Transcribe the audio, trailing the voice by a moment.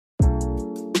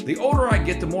The older I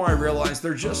get, the more I realize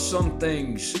there are just some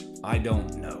things I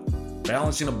don't know.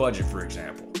 Balancing a budget, for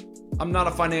example. I'm not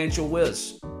a financial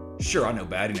whiz. Sure, I know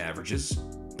batting averages,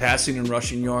 passing and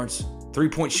rushing yards,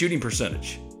 three-point shooting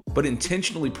percentage. But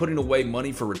intentionally putting away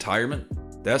money for retirement?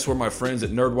 That's where my friends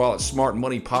at NerdWallet's Smart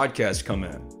Money Podcast come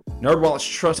in. NerdWallet's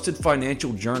trusted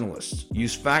financial journalists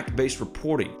use fact-based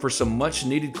reporting for some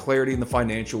much-needed clarity in the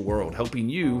financial world, helping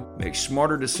you make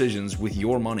smarter decisions with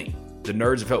your money. The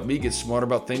nerds have helped me get smarter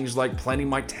about things like planning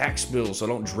my tax bill so I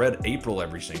don't dread April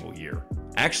every single year.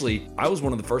 Actually, I was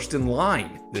one of the first in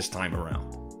line this time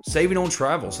around. Saving on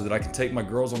travel so that I can take my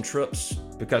girls on trips,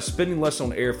 because spending less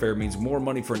on airfare means more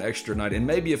money for an extra night and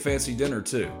maybe a fancy dinner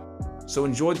too. So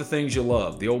enjoy the things you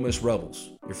love, the Ole Miss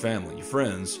Rebels, your family, your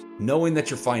friends, knowing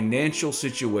that your financial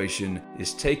situation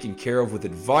is taken care of with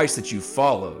advice that you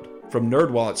followed from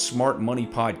NerdWallet's Smart Money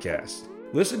Podcast.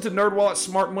 Listen to NerdWallet's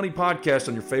Smart Money Podcast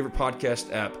on your favorite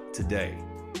podcast app today.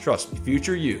 Trust me,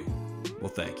 future you will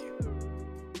thank you.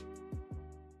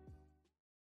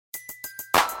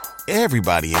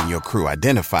 Everybody in your crew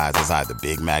identifies as either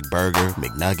Big Mac Burger,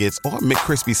 McNuggets, or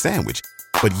McCrispy Sandwich.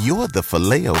 But you're the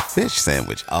Filet-O-Fish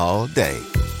Sandwich all day.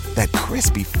 That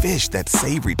crispy fish, that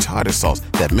savory tartar sauce,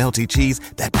 that melty cheese,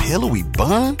 that pillowy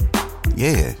bun.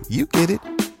 Yeah, you get it.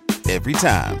 Every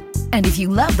time. And if you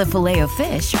love the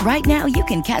Filet-O-Fish, right now you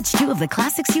can catch two of the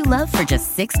classics you love for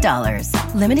just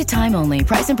 $6. Limited time only.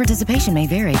 Price and participation may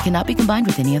vary. Cannot be combined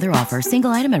with any other offer.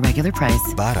 Single item at regular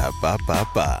price.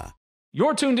 Ba-da-ba-ba-ba.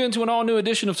 You're tuned in to an all-new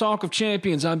edition of Talk of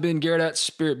Champions. I'm Ben Garrett at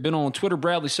Spirit Ben on Twitter.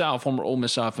 Bradley Sowell, former Ole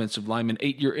Miss offensive lineman,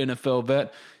 8-year NFL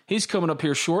vet. He's coming up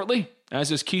here shortly,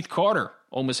 as is Keith Carter,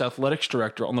 Ole Miss athletics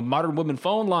director, on the Modern Women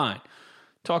phone line,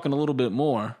 talking a little bit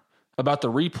more about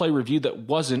the replay review that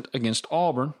wasn't against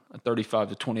Auburn, a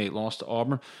 35-28 loss to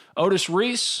Auburn. Otis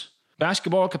Reese,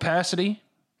 basketball capacity,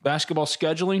 basketball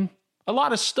scheduling, a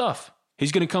lot of stuff.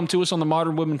 He's going to come to us on the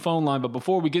Modern Women phone line, but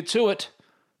before we get to it,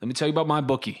 let me tell you about my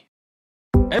bookie.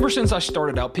 Ever since I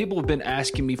started out, people have been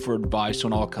asking me for advice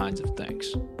on all kinds of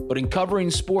things. But in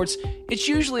covering sports, it's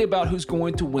usually about who's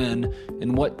going to win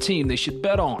and what team they should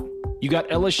bet on. You got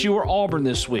LSU or Auburn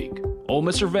this week, Ole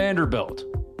Miss or Vanderbilt.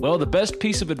 Well, the best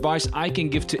piece of advice I can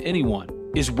give to anyone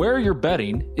is where you're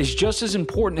betting is just as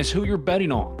important as who you're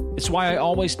betting on. It's why I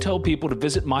always tell people to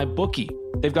visit my bookie.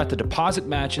 They've got the deposit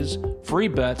matches, free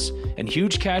bets, and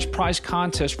huge cash prize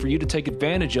contests for you to take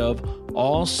advantage of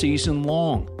all season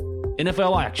long.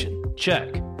 NFL action,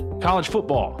 check. College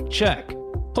football, check.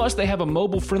 Plus, they have a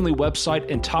mobile-friendly website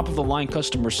and top-of-the-line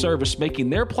customer service, making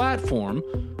their platform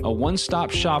a one-stop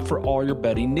shop for all your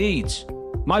betting needs.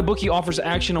 MyBookie offers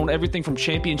action on everything from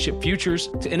championship futures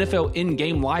to NFL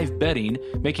in-game live betting,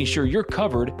 making sure you're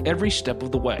covered every step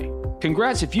of the way.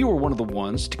 Congrats if you were one of the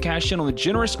ones to cash in on the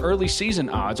generous early season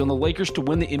odds on the Lakers to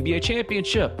win the NBA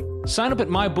championship. Sign up at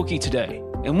MyBookie today.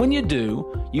 And when you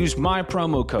do, use my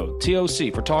promo code,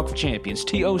 TOC, for Talk of Champions,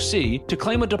 TOC, to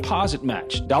claim a deposit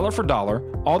match, dollar for dollar,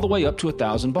 all the way up to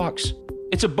 $1,000.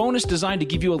 It's a bonus designed to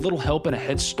give you a little help and a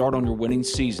head start on your winning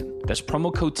season. That's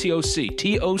promo code TOC,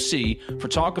 TOC, for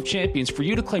Talk of Champions, for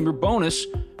you to claim your bonus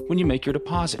when you make your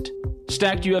deposit.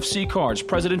 Stacked UFC cards,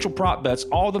 presidential prop bets,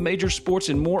 all the major sports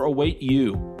and more await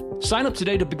you. Sign up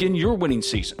today to begin your winning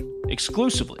season,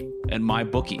 exclusively at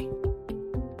MyBookie.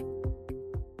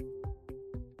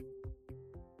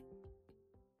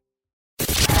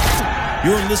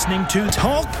 You're listening to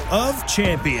Talk of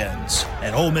Champions,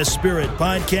 an Ole Miss Spirit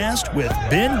podcast with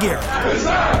Ben Garrett. It's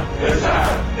time! It's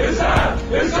time! It's time!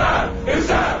 It's time! It's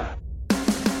time!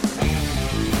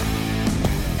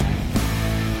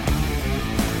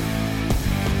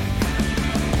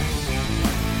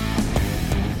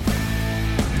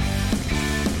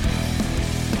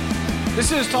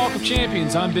 This is Talk of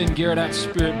Champions. I'm Ben Garrett at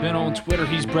Spirit Ben on Twitter.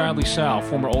 He's Bradley Sowell,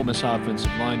 former Ole Miss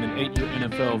offensive lineman, 8-year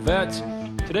NFL vet.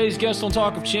 Today's guest on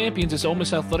Talk of Champions is Ole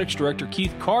Miss Athletics Director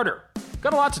Keith Carter.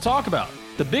 Got a lot to talk about.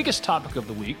 The biggest topic of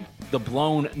the week, the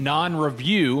blown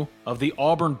non-review of the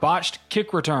Auburn botched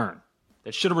kick return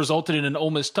that should have resulted in an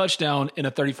Ole Miss touchdown in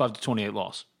a 35-28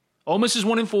 loss. Ole Miss is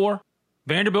 1-4.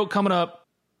 Vanderbilt coming up.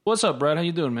 What's up, Brad? How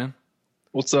you doing, man?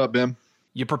 What's up, Ben?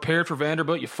 You prepared for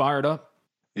Vanderbilt? You fired up?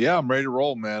 Yeah, I'm ready to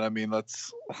roll, man. I mean,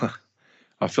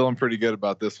 I'm feeling pretty good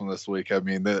about this one this week. I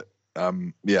mean,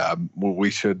 we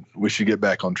should get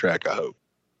back on track, I hope.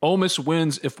 Ole Miss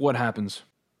wins if what happens?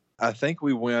 I think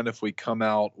we win if we come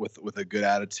out with a good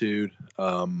attitude.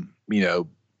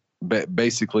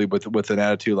 Basically with an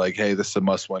attitude like, hey, this is a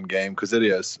must-win game, because it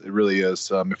is. It really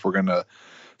is. If we're going to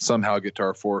somehow get to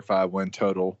our 4 or 5 win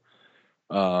total.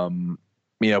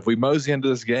 if we mosey into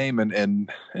this game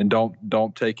and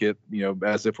don't take it,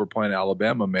 as if we're playing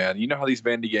Alabama, man, you know how these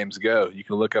Vandy games go. You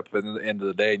can look up at the end of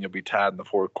the day and you'll be tied in the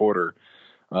fourth quarter,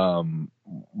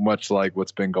 much like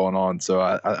what's been going on. So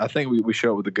I think we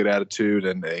show up with a good attitude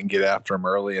and get after them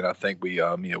early, and I think we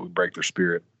break their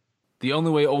spirit. The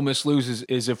only way Ole Miss loses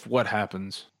is if what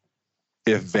happens?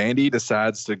 If Vandy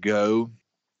decides to go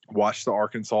watch the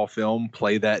Arkansas film,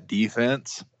 play that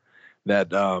defense, that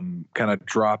kind of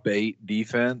drop 8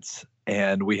 defense,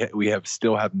 and we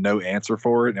still have no answer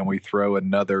for it, and we throw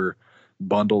another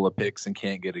bundle of picks and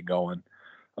can't get it going.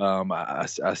 I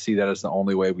see that as the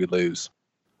only way we lose.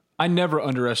 I never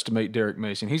underestimate Derek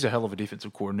Mason. He's a hell of a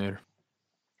defensive coordinator.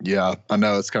 Yeah, I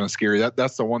know it's kind of scary.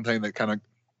 That's the one thing that kind of,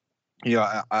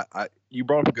 you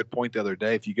brought up a good point the other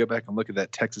day. If you go back and look at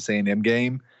that Texas A&M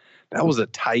game, that was a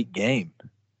tight game.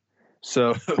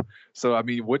 So I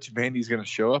mean, which Vandy's going to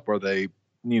show up? Are they,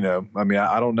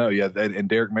 I don't know. Yeah, and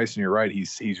Derek Mason, you're right.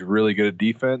 He's really good at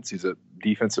defense. He's a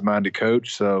defensive-minded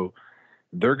coach. So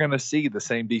they're going to see the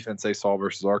same defense they saw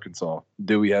versus Arkansas.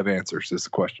 Do we have answers? Is the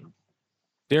question.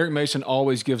 Derek Mason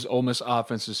always gives Ole Miss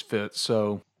offenses fits.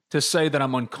 So to say that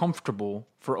I'm uncomfortable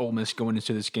for Ole Miss going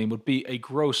into this game would be a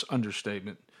gross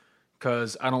understatement,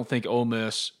 because I don't think Ole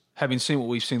Miss, having seen what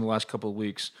we've seen the last couple of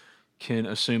weeks, can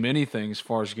assume anything as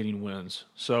far as getting wins.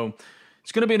 So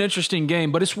it's going to be an interesting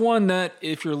game, but it's one that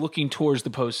if you're looking towards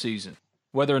the postseason,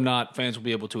 whether or not fans will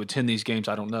be able to attend these games,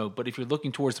 I don't know. But if you're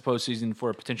looking towards the postseason for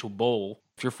a potential bowl,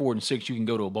 if you're 4-6, you can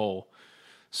go to a bowl.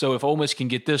 So if Ole Miss can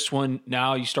get this one,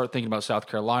 now you start thinking about South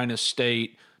Carolina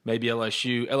State, maybe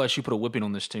LSU. LSU put a whipping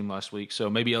on this team last week, so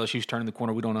maybe LSU's turning the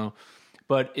corner. We don't know.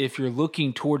 But if you're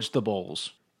looking towards the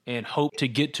bowls and hope to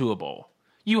get to a bowl,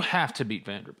 you have to beat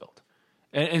Vanderbilt.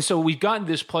 And so we've gotten to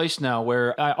this place now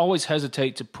where I always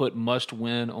hesitate to put must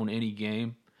win on any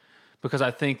game because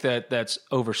I think that that's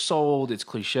oversold. It's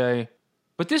cliche.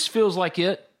 But this feels like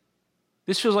it.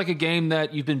 This feels like a game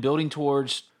that you've been building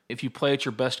towards. If you play at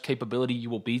your best capability, you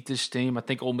will beat this team. I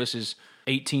think Ole Miss is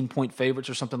 18-point favorites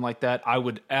or something like that. I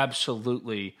would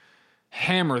absolutely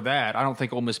hammer that. I don't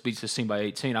think Ole Miss beats this team by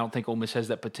 18. I don't think Ole Miss has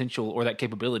that potential or that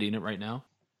capability in it right now.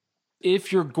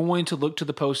 If you're going to look to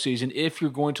the postseason, if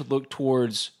you're going to look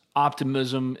towards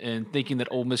optimism and thinking that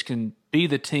Ole Miss can be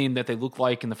the team that they look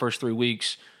like in the first 3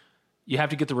 weeks, you have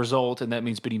to get the result, and that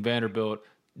means beating Vanderbilt.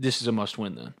 This is a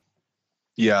must-win then.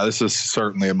 Yeah, this is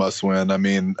certainly a must-win. I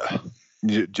mean,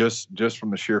 just from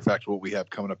the sheer fact of what we have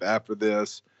coming up after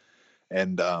this,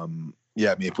 and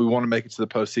if we want to make it to the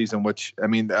postseason, which,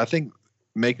 I think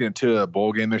making it to a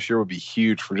bowl game this year would be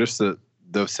huge for just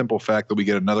the simple fact that we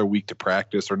get another week to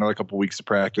practice or another couple of weeks to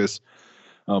practice.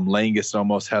 Lane gets to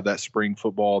almost have that spring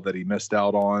football that he missed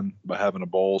out on by having a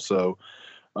bowl. So,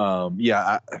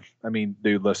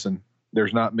 dude, listen,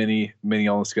 there's not many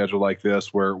on the schedule like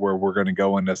this where we're going to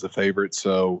go in as the favorite.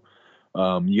 So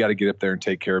you got to get up there and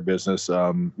take care of business.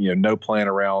 No playing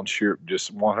around, sure,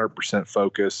 just 100%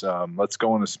 focus. Let's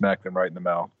go in and smack them right in the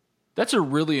mouth. That's a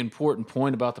really important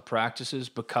point about the practices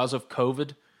because of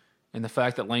COVID. And the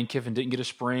fact that Lane Kiffin didn't get a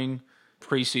spring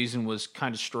preseason was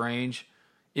kind of strange.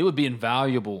 It would be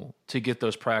invaluable to get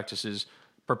those practices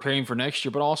preparing for next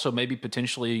year, but also maybe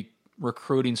potentially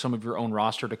recruiting some of your own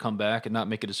roster to come back and not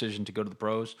make a decision to go to the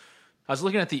pros. I was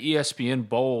looking at the ESPN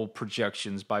Bowl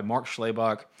projections by Mark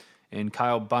Schlabach and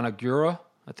Kyle Bonagura.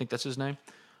 I think that's his name.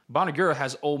 Bonagura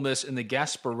has Ole Miss in the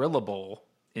Gasparilla Bowl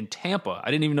in Tampa.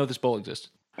 I didn't even know this bowl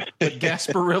existed. But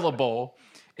Gasparilla Bowl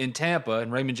in Tampa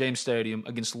and Raymond James Stadium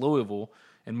against Louisville,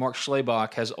 and Mark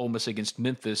Schlabach has Ole Miss against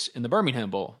Memphis in the Birmingham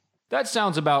Bowl. That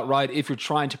sounds about right if you're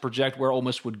trying to project where Ole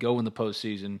Miss would go in the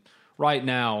postseason. Right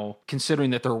now,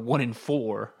 considering that they're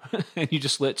 1-4, and you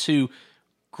just let 2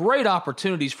 great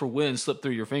opportunities for wins slip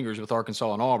through your fingers with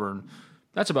Arkansas and Auburn,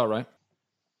 that's about right.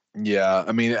 Yeah,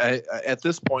 at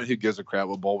this point, who gives a crap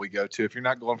what bowl we go to? If you're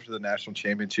not going for the national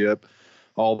championship,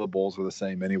 all the bowls are the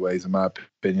same anyways, in my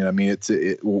opinion.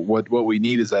 What we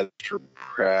need is that extra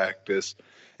practice.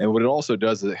 And what it also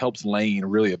does is it helps Lane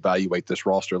really evaluate this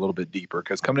roster a little bit deeper,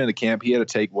 because coming into camp, he had to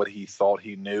take what he thought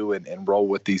he knew and roll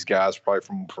with these guys, probably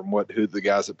from who the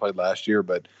guys that played last year.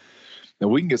 But if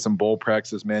we can get some bowl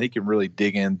practice, man, he can really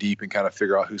dig in deep and kind of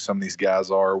figure out who some of these guys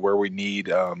are, where we need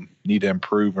to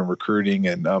improve in recruiting,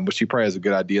 and which he probably has a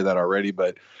good idea of that already.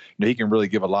 But he can really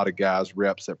give a lot of guys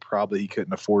reps that probably he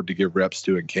couldn't afford to give reps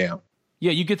to in camp.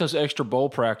 Yeah, you get those extra bowl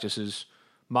practices.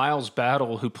 Miles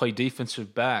Battle, who played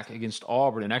defensive back against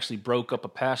Auburn and actually broke up a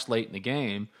pass late in the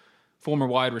game, former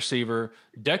wide receiver,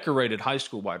 decorated high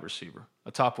school wide receiver,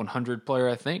 a top 100 player,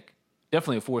 I think.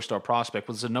 Definitely a 4-star prospect,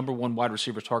 was the number 1 wide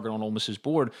receiver target on Ole Miss's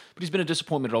board, but he's been a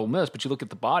disappointment at Ole Miss. But you look at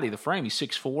the body, the frame, he's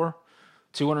 6'4",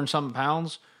 200-something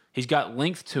pounds. He's got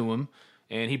length to him,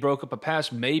 and he broke up a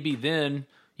pass. Maybe then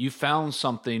you found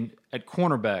something at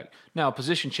cornerback. Now,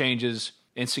 position changes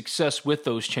and success with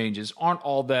those changes aren't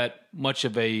all that much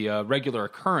of a regular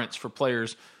occurrence for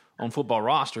players on football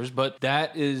rosters, but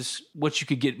that is what you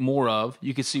could get more of.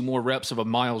 You could see more reps of a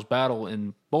Miles Battle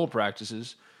in bowl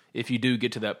practices if you do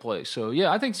get to that place. So,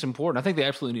 yeah, I think it's important. I think they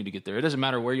absolutely need to get there. It doesn't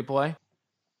matter where you play,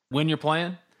 when you're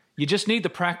playing. You just need the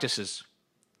practices.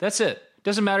 That's it.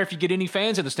 Doesn't matter if you get any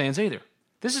fans in the stands either.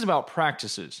 This is about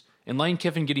practices and Lane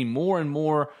Kiffin getting more and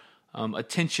more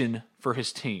attention for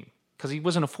his team because he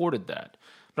wasn't afforded that.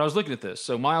 But I was looking at this.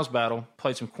 So Miles Battle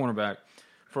played some cornerback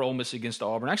for Ole Miss against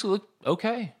Auburn. Actually looked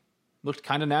okay. Looked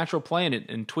kind of natural playing it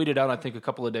and tweeted out, I think, a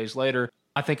couple of days later,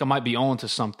 I think I might be on to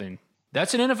something.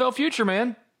 That's an NFL future,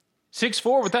 man.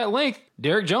 6'4" with that length.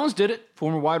 Derrick Jones did it,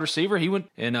 former wide receiver. He went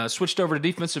and switched over to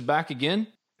defensive back again,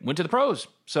 went to the pros.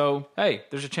 So, hey,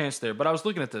 there's a chance there. But I was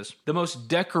looking at this. The most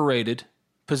decorated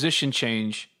position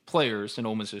change players in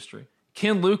Ole Miss history.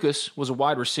 Ken Lucas was a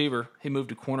wide receiver. He moved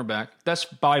to cornerback. That's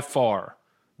by far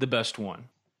the best one.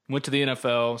 Went to the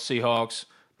NFL, Seahawks,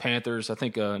 Panthers, I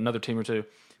think another team or two.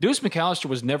 Deuce McAllister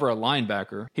was never a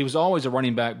linebacker. He was always a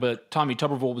running back, but Tommy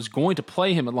Tuberville was going to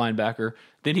play him at linebacker.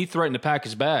 Then he threatened to pack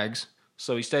his bags,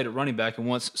 so he stayed at running back, and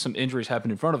once some injuries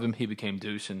happened in front of him, he became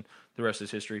Deuce, and the rest is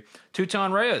history.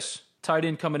 Tutan Reyes, tight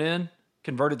end coming in,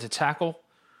 converted to tackle.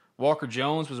 Walker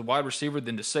Jones was a wide receiver,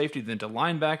 then to safety, then to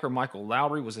linebacker. Michael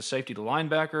Lowry was a safety to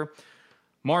linebacker.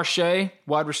 Marche,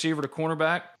 wide receiver to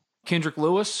cornerback. Kendrick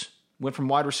Lewis went from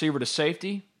wide receiver to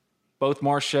safety. Both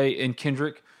Marche and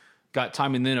Kendrick got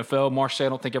time in the NFL. Marche, I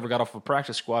don't think ever got off a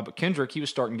practice squad, but Kendrick, he was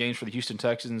starting games for the Houston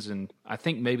Texans and I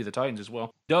think maybe the Titans as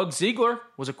well. Doug Ziegler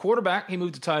was a quarterback. He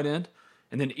moved to tight end.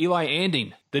 And then Eli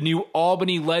Anding, the new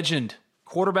Albany legend,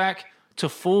 quarterback to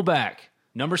fullback,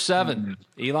 number 7,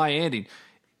 Eli Anding.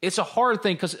 It's a hard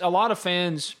thing because a lot of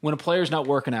fans, when a player's not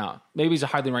working out, maybe he's a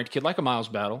highly ranked kid like a Miles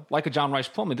Battle, like a John Rice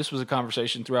Plumlee. This was a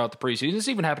conversation throughout the preseason. It's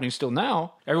even happening still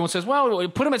now. Everyone says, well,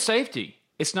 put him at safety.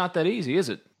 It's not that easy, is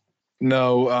it?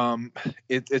 No,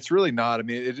 it's really not. I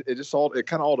mean, it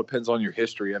kind of all depends on your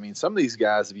history. I mean, some of these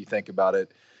guys, if you think about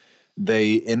it,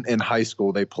 they in high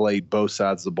school they played both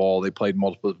sides of the ball. They played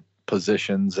multiple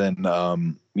positions, and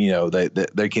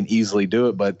they can easily do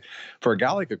it. But for a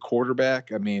guy like a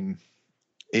quarterback, I mean,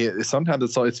 sometimes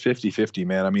it's 50-50,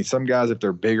 man. I mean, some guys, if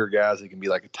they're bigger guys, they can be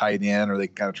like a tight end or they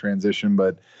can kind of transition,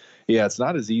 but. Yeah, it's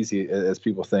not as easy as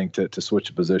people think to switch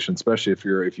a position, especially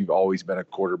if you've always been a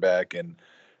quarterback. And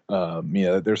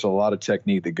there's a lot of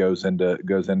technique that goes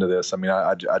into this. I mean,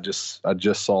 I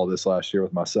just saw this last year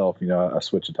with myself. I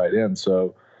switched to tight end,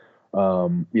 so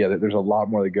there's a lot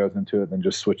more that goes into it than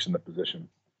just switching the position.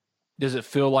 Does it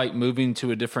feel like moving to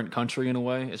a different country in a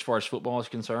way as far as football is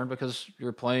concerned because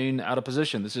you're playing out of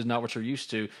position? This is not what you're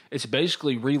used to. It's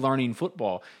basically relearning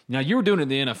football. Now, you were doing it in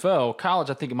the NFL.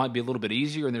 College, I think it might be a little bit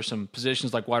easier, and there's some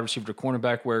positions like wide receiver to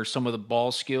cornerback where some of the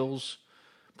ball skills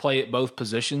play at both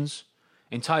positions.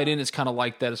 And tight end is kind of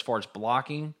like that as far as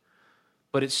blocking,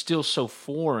 but it's still so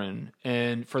foreign.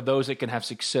 And for those that can have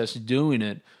success doing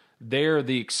it, they're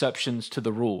the exceptions to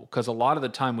the rule because a lot of the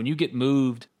time when you get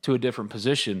moved to a different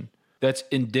position – that's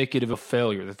indicative of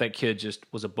failure, that kid just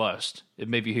was a bust.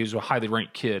 Maybe he was a highly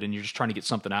ranked kid, and you're just trying to get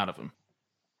something out of him.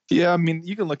 Yeah, I mean,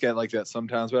 you can look at it like that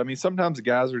sometimes. But, I mean, sometimes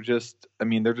guys are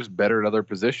they're just better at other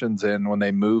positions, and when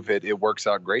they move, it works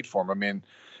out great for them. I mean,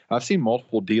 I've seen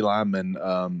multiple D linemen,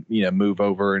 move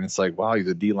over, and it's like, wow, he's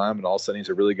a D lineman. All of a sudden, he's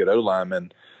a really good O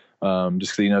lineman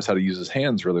just because he knows how to use his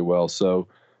hands really well. So,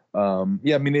 I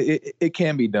mean, it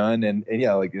can be done. And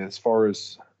yeah, like as far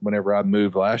as – whenever I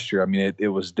moved last year, I mean, it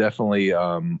was definitely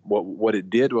what it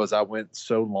did was I went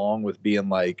so long with being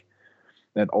like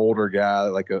an older guy,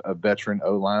 like a veteran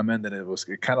O lineman, that it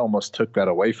kind of almost took that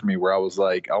away from me where I was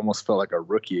like, I almost felt like a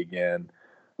rookie again.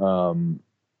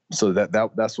 So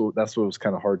that's what was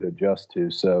kind of hard to adjust to.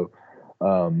 So,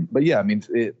 but yeah, I mean,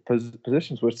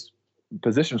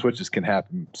 position switches can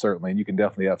happen certainly, and you can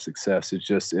definitely have success. It's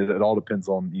just it all depends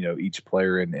on each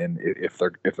player and if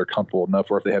they're comfortable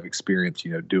enough or if they have experience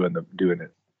doing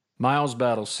it. Miles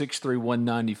Battle, 6'3",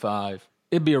 195.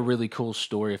 It'd be a really cool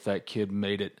story if that kid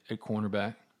made it at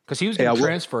cornerback because he was going to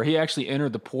transfer. He actually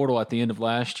entered the portal at the end of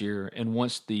last year, and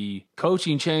once the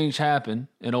coaching change happened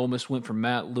and Ole Miss went from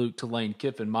Matt Luke to Lane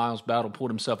Kiffin, Miles Battle pulled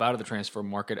himself out of the transfer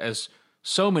market as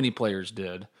so many players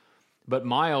did. But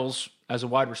Miles, as a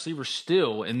wide receiver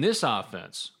still in this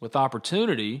offense with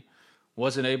opportunity,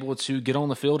 wasn't able to get on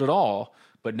the field at all.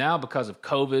 But now because of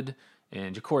COVID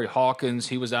and Ja'Cory Hawkins,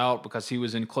 he was out because he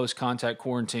was in close contact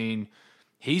quarantine.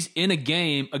 He's in a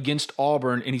game against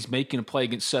Auburn, and he's making a play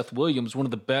against Seth Williams, one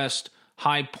of the best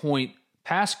high point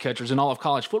pass catchers in all of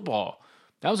college football.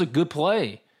 That was a good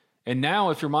play. And now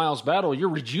if you're Miles Battle, you're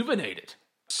rejuvenated.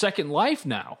 Second life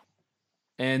now.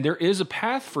 And there is a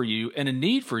path for you and a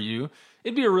need for you.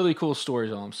 It'd be a really cool story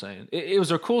is all I'm saying. It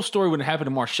was a cool story when it happened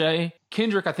to Marche.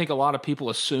 Kendrick, I think a lot of people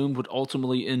assumed would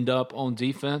ultimately end up on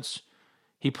defense.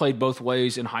 He played both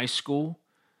ways in high school.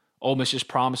 Ole Miss just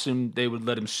promised him they would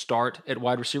let him start at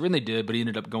wide receiver, and they did, but he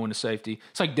ended up going to safety.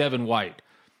 It's like Devin White.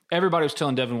 Everybody was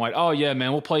telling Devin White, oh, yeah,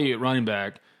 man, we'll play you at running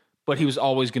back, but he was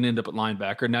always going to end up at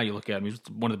linebacker. Now you look at him, he's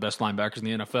one of the best linebackers in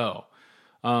the NFL.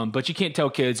 But you can't tell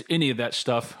kids any of that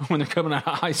stuff when they're coming out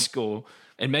of high school.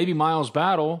 And maybe Miles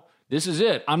Battle, this is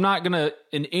it. I'm not going to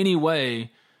in any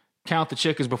way count the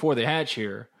chickens before they hatch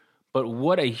here, but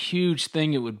what a huge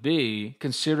thing it would be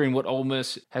considering what Ole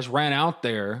Miss has ran out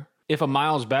there if a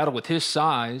Miles Battle with his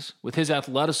size, with his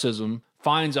athleticism,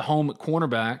 finds a home at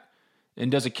cornerback and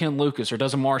does a Ken Lucas or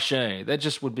does a Marche. That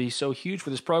just would be so huge for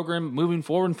this program moving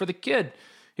forward and for the kid.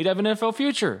 He'd have an NFL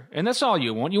future, and that's all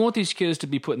you want. You want these kids to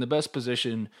be put in the best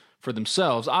position for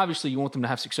themselves. Obviously, you want them to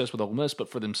have success with Ole Miss, but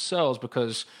for themselves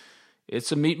because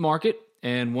it's a meat market,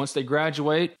 and once they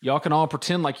graduate, y'all can all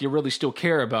pretend like you really still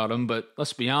care about them, but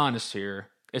let's be honest here.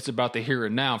 It's about the here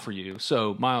and now for you.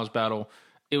 So, Miles Battle,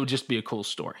 it would just be a cool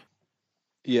story.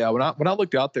 Yeah, when I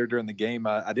looked out there during the game,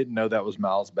 I didn't know that was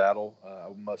Miles Battle.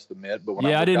 I must admit, but when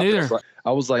I didn't either.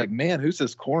 I was like, man, who's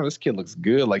this corner? This kid looks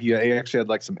good. Like he actually had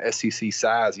like some SEC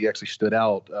size. He actually stood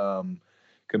out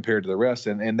compared to the rest.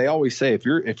 And they always say if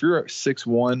you're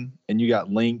 6'1" and you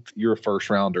got length, you're a first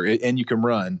rounder, and you can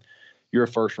run. You're a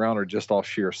first rounder just off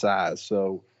sheer size.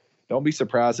 So don't be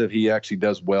surprised if he actually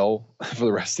does well for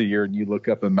the rest of the year. And you look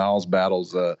up and Miles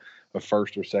Battle's a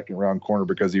first or second round corner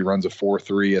because he runs a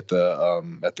 4.3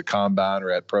 at the combine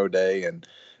or at pro day, and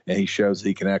he shows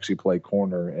he can actually play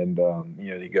corner, and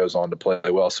he goes on to play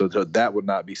well. So that would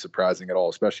not be surprising at all,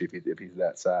 especially if he's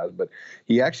that size. But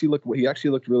he actually looked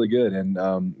really good,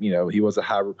 and he was a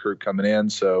high recruit coming in.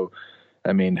 So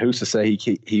I mean, who's to say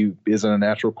he isn't a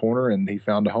natural corner, and he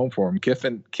found a home for him.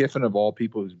 Kiffin of all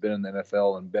people who's been in the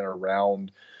NFL and been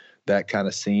around that kind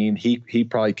of scene, he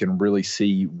probably can really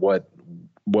see what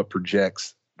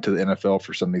projects to the NFL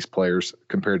for some of these players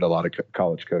compared to a lot of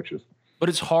college coaches. But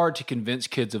it's hard to convince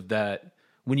kids of that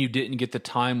when you didn't get the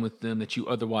time with them that you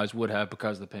otherwise would have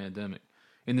because of the pandemic.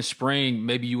 In the spring,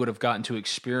 maybe you would have gotten to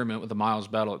experiment with the Miles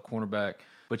Battle at cornerback,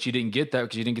 but you didn't get that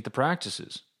because you didn't get the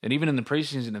practices. And even in the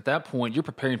preseason, at that point, you're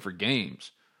preparing for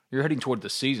games. You're heading toward the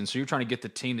season, so you're trying to get the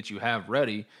team that you have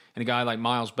ready, and a guy like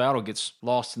Miles Battle gets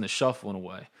lost in the shuffle in a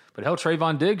way. But hell,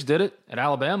 Trayvon Diggs did it at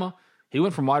Alabama. He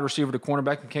went from wide receiver to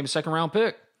cornerback and became a second-round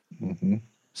pick. Mm-hmm.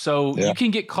 So you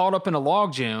can get caught up in a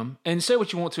logjam and say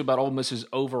what you want to about Ole Miss's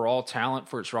overall talent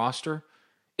for its roster.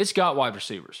 It's got wide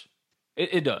receivers.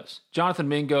 It does. Jonathan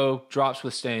Mingo drops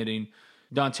withstanding.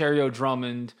 Dontario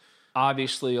Drummond,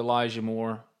 obviously Elijah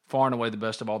Moore, far and away the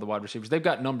best of all the wide receivers. They've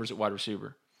got numbers at wide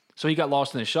receiver. So he got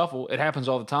lost in the shuffle. It happens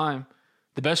all the time.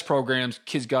 The best programs,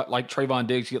 kids got like Trayvon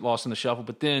Diggs get lost in the shuffle,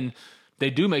 but then they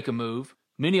do make a move.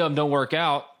 Many of them don't work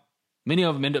out. Many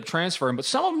of them end up transferring, but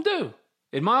some of them do.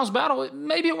 In Miles Battle,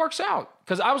 maybe it works out.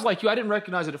 Because I was like you, I didn't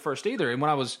recognize it at first either. And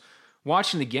when I was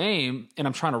watching the game, and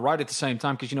I'm trying to write at the same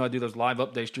time, because I do those live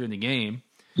updates during the game.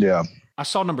 Yeah. I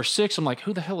saw number 6. I'm like,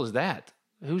 who the hell is that?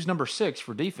 Who's number 6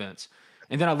 for defense?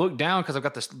 And then I looked down because I've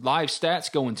got this live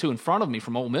stats going too in front of me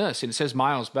from Ole Miss, and it says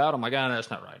Miles Battle. I'm like, no, that's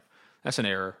not right. That's an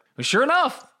error. But sure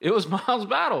enough, it was Miles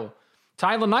Battle.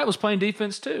 Tyler Knight was playing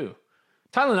defense too.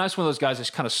 Tyler Knight's one of those guys that's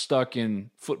kind of stuck in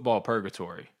football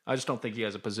purgatory. I just don't think he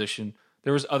has a position.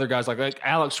 There was other guys like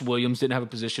Alex Williams didn't have a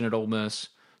position at Ole Miss.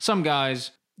 Some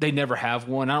guys, they never have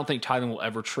one. I don't think Tyler will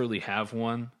ever truly have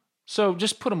one. So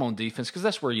just put him on defense because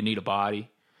that's where you need a body.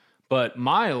 But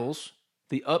Miles,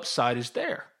 the upside is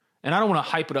there. And I don't want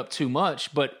to hype it up too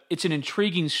much, but it's an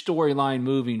intriguing storyline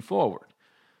moving forward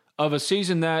of a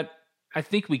season that I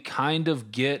think we kind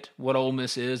of get what Ole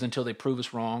Miss is until they prove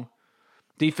us wrong.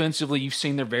 Defensively, you've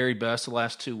seen their very best the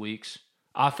last 2 weeks.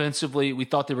 Offensively, we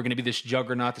thought they were going to be this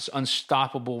juggernaut, this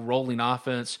unstoppable rolling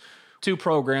offense. 2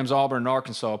 programs, Auburn and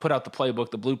Arkansas, put out the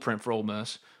playbook, the blueprint for Ole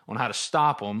Miss on how to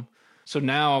stop them. So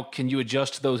now can you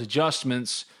adjust to those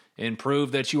adjustments and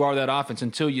prove that you are that offense?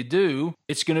 Until you do,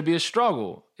 it's going to be a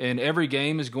struggle. And every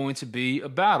game is going to be a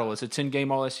battle. It's a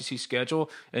 10-game All-SEC schedule,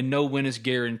 and no win is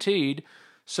guaranteed.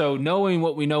 So knowing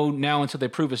what we know now until they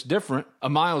prove us different, a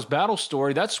Miles Battle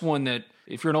story, that's one that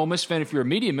if you're an Ole Miss fan, if you're a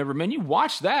media member, man, you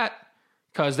watch that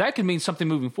because that could mean something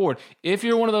moving forward. If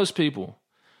you're one of those people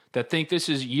that think this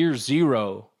is year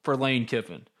 0 for Lane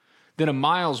Kiffin, then a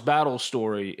Miles Battle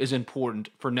story is important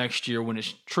for next year when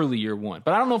it's truly year 1.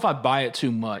 But I don't know if I buy it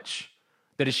too much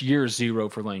that it's year zero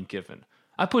for Lane Kiffin.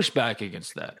 I push back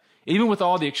against that, even with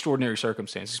all the extraordinary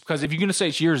circumstances. Because if you're going to say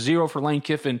it's year zero for Lane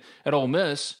Kiffin at Ole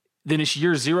Miss, then it's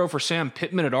year zero for Sam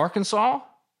Pittman at Arkansas.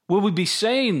 Will we be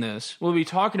saying this? Will we be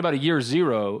talking about a year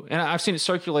zero? And I've seen it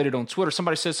circulated on Twitter.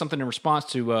 Somebody said something in response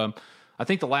to, I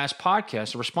think the last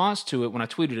podcast, the response to it when I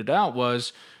tweeted it out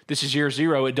was, this is year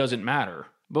zero, it doesn't matter.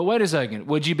 But wait a second.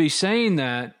 Would you be saying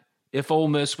that if Ole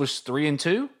Miss was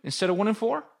 3-2 instead of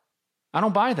 1-4? I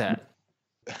don't buy that.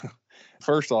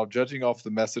 First off, judging off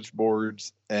the message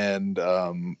boards and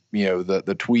the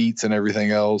tweets and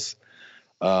everything else,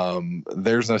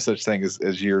 there's no such thing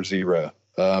as year zero.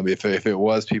 If it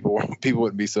was, people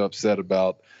wouldn't be so upset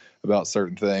about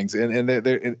certain things.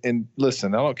 And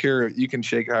listen, I don't care. You can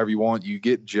shake however you want. You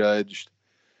get judged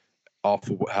off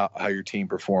of how your team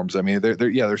performs. I mean,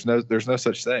 there's no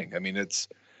such thing. I mean, this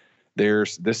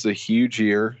is a huge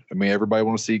year. I mean, everybody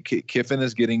want to see Kiffin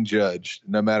is getting judged.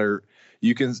 No matter,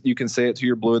 you can say it to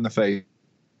your blue in the face.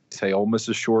 Say, Ole Miss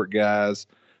is short, guys.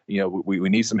 We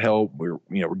need some help. We're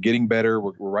getting better.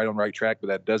 We're right on the right track, but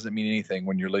that doesn't mean anything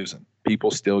when you're losing.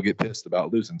 People still get pissed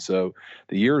about losing. So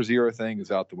the year zero thing is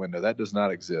out the window. That does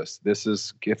not exist. This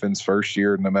is Kiffin's first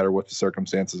year. No matter what the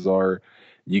circumstances are,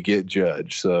 you get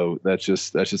judged. So that's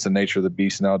just the nature of the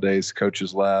beast nowadays.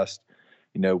 Coaches last,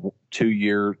 2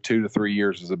 to 3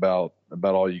 years is about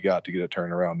all you got to get a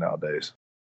turnaround nowadays.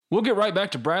 We'll get right back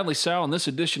to Bradley Sowell in this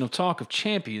edition of Talk of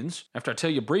Champions after I tell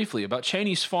you briefly about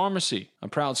Cheney's Pharmacy, a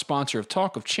proud sponsor of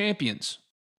Talk of Champions.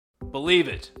 Believe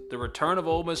it, the return of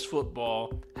Ole Miss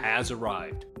football has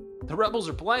arrived. The Rebels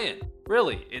are playing.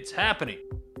 Really, it's happening.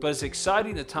 But as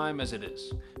exciting a time as it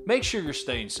is, make sure you're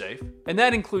staying safe, and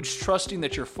that includes trusting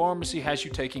that your pharmacy has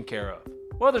you taken care of.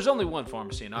 Well, there's only one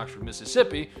pharmacy in Oxford,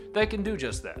 Mississippi that can do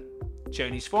just that.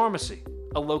 Cheney's Pharmacy,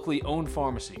 a locally owned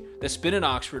pharmacy that's been in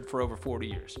Oxford for over 40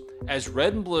 years, as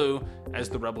red and blue as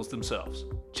the Rebels themselves.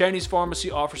 Cheney's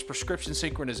Pharmacy offers prescription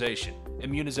synchronization,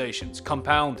 immunizations,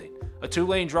 compounding, a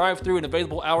 2-lane drive-through, and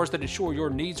available hours that ensure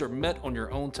your needs are met on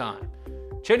your own time.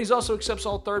 Cheney's also accepts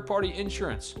all third-party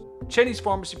insurance. Cheney's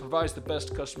Pharmacy provides the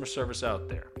best customer service out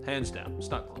there. Hands down,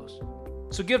 it's not close.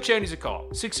 So give Cheney's a call,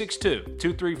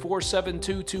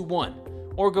 662-234-7221,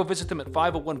 or go visit them at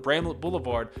 501 Bramlett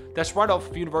Boulevard. That's right off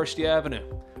of University Avenue.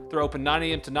 They're open 9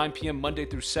 a.m. to 9 p.m. Monday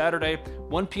through Saturday,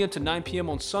 1 p.m. to 9 p.m.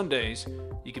 on Sundays.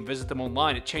 You can visit them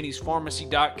online at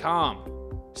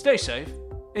Cheney'sPharmacy.com. Stay safe,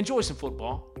 enjoy some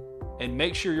football, and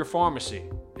make sure your pharmacy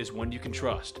is one you can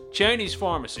trust. Cheney's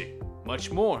Pharmacy,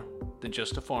 much more than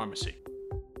just a pharmacy.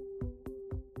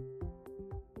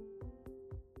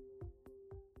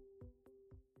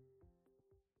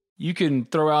 You can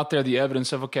throw out there the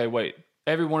evidence of, okay, wait,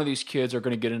 every one of these kids are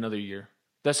going to get another year.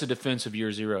 That's the defense of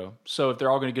year zero. So if they're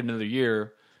all going to get another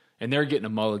year and they're getting a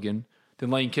mulligan,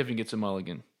 then Lane Kiffin gets a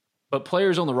mulligan. But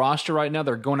players on the roster right now,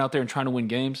 they're going out there and trying to win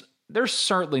games. They're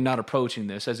certainly not approaching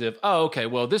this as if, oh, okay,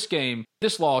 well, this game,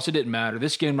 this loss, it didn't matter.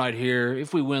 This game right here,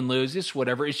 if we win, lose, it's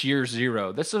whatever. It's year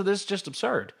zero. This is just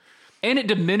absurd. And it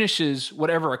diminishes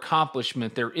whatever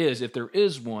accomplishment there is, if there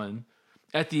is one,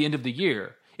 at the end of the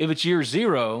year. If it's year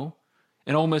zero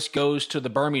and Ole Miss goes to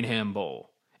the Birmingham Bowl,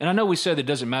 and I know we said it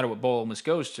doesn't matter what bowl Ole Miss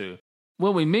goes to.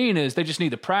 What we mean is they just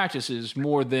need the practices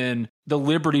more than the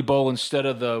Liberty Bowl instead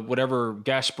of the whatever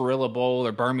Gasparilla Bowl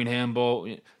or Birmingham Bowl.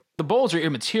 The bowls are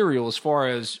immaterial as far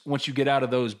as once you get out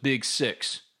of those big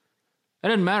six. It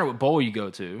doesn't matter what bowl you go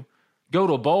to. Go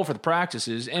to a bowl for the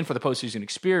practices and for the postseason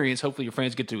experience. Hopefully your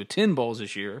fans get to attend bowls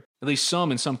this year, at least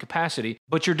some in some capacity.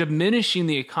 But you're diminishing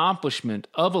the accomplishment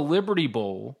of a Liberty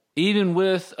Bowl, even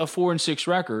with a 4-6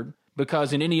 record,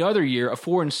 because in any other year, a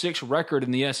 4-6 record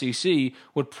in the SEC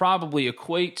would probably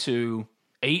equate to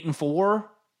 8-4,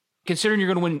 considering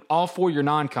you're going to win all 4 of your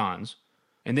non-cons,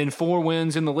 and then 4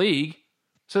 wins in the league.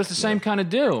 So it's the same kind of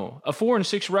deal. A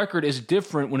 4-6 record is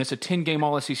different when it's a 10-game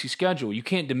All-SEC schedule. You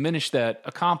can't diminish that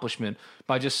accomplishment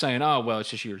by just saying, oh, well,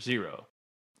 it's just year zero.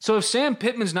 So if Sam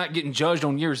Pittman's not getting judged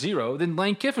on year zero, then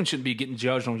Lane Kiffin shouldn't be getting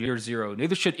judged on year zero.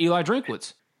 Neither should Eli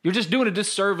Drinkwitz. You're just doing a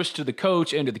disservice to the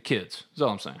coach and to the kids. That's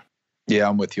all I'm saying. Yeah,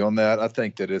 I'm with you on that. I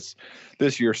think that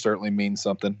this year certainly means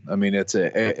something. I mean, it's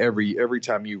every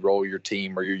time you roll your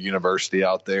team or your university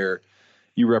out there,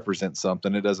 you represent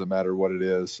something. It doesn't matter what it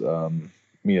is.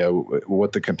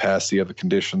 What the capacity of the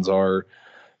conditions are.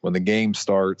 When the game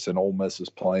starts and Ole Miss is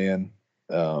playing,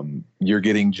 you're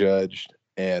getting judged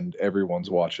and everyone's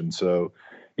watching. So,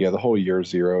 yeah, the whole year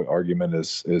zero argument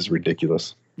is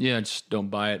ridiculous. Yeah, just don't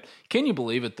buy it. Can you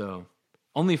believe it, though?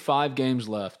 Only 5 games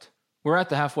left. We're at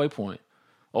the halfway point.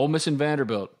 Ole Miss and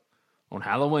Vanderbilt on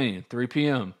Halloween, 3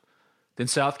 p.m. Then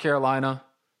South Carolina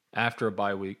after a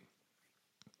bye week.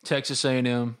 Texas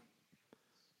A&M,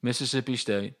 Mississippi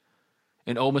State,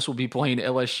 and Ole Miss will be playing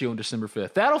LSU on December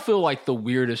 5th. That'll feel like the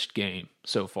weirdest game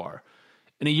so far.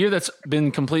 In a year that's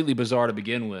been completely bizarre to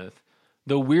begin with,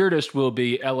 the weirdest will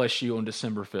be LSU on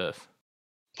December 5th.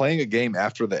 Playing a game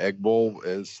after the Egg Bowl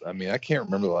is, I mean, I can't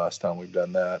remember the last time we've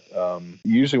done that.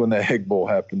 Usually when the Egg Bowl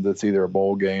happens, it's either a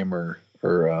bowl game or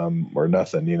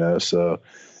nothing, you know. So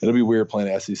it'll be weird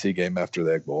playing an SEC game after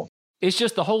the Egg Bowl. It's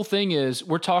just the whole thing is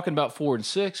we're talking about 4 and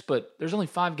 6, but there's only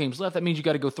 5 games left. That means you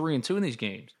got to go 3 and 2 in these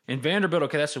games. And Vanderbilt,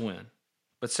 okay, that's a win.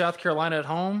 But South Carolina at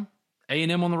home,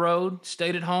 A&M on the road,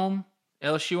 State at home,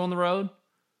 LSU on the road.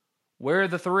 Where are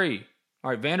the 3? All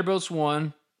right, Vanderbilt's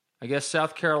 1. I guess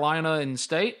South Carolina and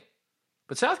State.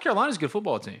 But South Carolina's a good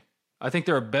football team. I think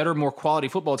they're a better, more quality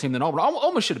football team than Auburn.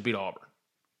 Ole Miss should have beat Auburn.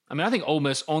 I mean, I think Ole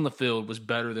Miss on the field was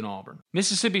better than Auburn.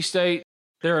 Mississippi State,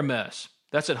 they're a mess.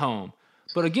 That's at home.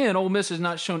 But again, Ole Miss has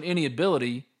not shown any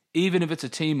ability, even if it's a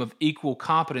team of equal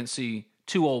competency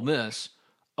to Ole Miss,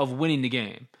 of winning the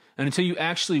game. And until you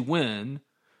actually win,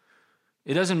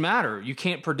 it doesn't matter. You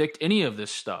can't predict any of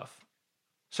this stuff.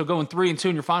 So going 3 and 2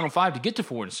 in your final 5 to get to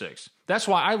 4 and 6. That's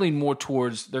why I lean more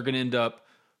towards they're going to end up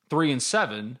 3 and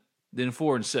 7 than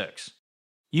 4 and 6.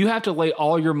 You have to lay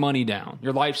all your money down,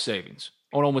 your life savings,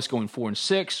 on Ole Miss going 4 and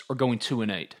 6 or going 2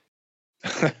 and 8.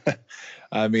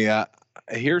 I mean,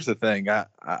 here's the thing.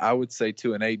 I would say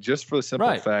 2 and 8 just for the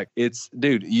simple fact it's,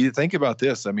 dude, you think about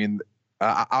this. I mean,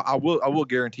 I will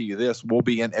guarantee you this. We'll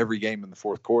be in every game in the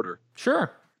fourth quarter. Sure.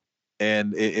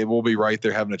 And it will be right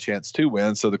there having a chance to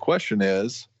win. So the question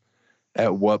is,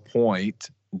 at what point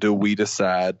do we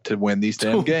decide to win these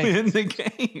damn games? Win the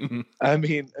game. I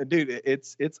mean, dude,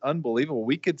 it's unbelievable.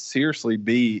 We could seriously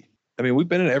be. I mean, we've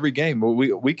been in every game.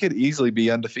 We could easily be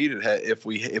undefeated if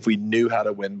we knew how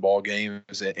to win ball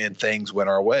games and things went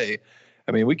our way.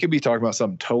 I mean, we could be talking about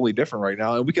something totally different right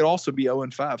now, and we could also be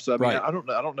 0-5. So I mean, I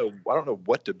don't know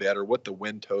what to bet or what the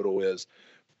win total is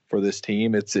for this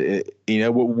team.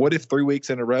 What if 3 weeks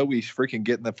in a row we freaking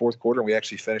get in the fourth quarter and we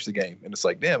actually finish the game, and it's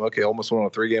like, damn, okay, almost went on a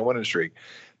 3-game winning streak,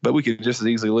 but we could just as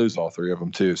easily lose all 3 of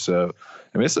them too. So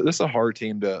I mean, this is a hard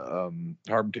team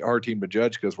to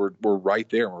judge because we're right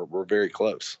there and we're very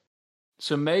close.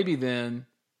 So maybe then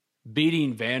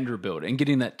beating Vanderbilt and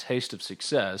getting that taste of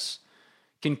success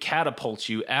can catapult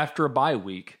you after a bye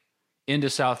week into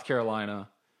South Carolina,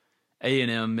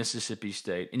 A&M, Mississippi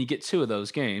State, and you get 2 of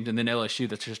those games, and then LSU,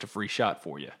 that's just a free shot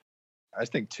for you. I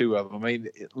think 2 of them. I mean,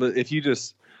 if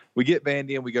we get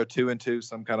Vandy and we go 2 and 2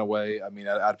 some kind of way. I mean,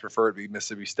 I'd prefer it to be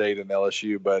Mississippi State and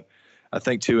LSU, but I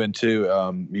think 2 and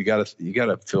 2, you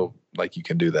gotta feel like you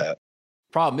can do that.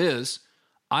 Problem is,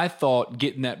 I thought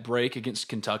getting that break against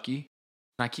Kentucky,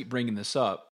 and I keep bringing this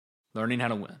up, learning how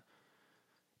to win.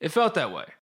 It felt that way.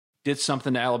 Did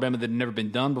something to Alabama that had never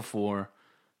been done before.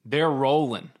 They're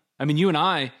rolling. I mean, you and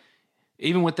I,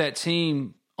 even with that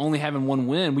team only having 1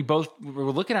 win, we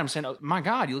were looking at them saying, oh, my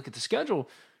God, you look at the schedule,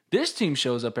 this team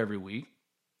shows up every week.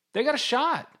 They got a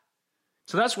shot.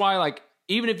 So that's why, like,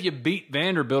 even if you beat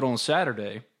Vanderbilt on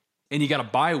Saturday and you got a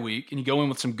bye week and you go in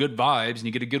with some good vibes and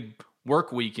you get a good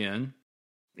work weekend,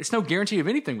 it's no guarantee of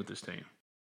anything with this team.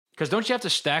 Because don't you have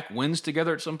to stack wins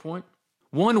together at some point?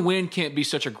 1 win can't be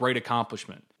such a great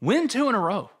accomplishment. Win 2 in a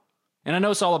row. And I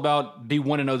know it's all about be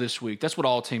 1-0 this week. That's what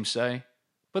all teams say.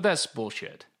 But that's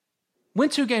bullshit. Win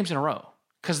 2 games in a row.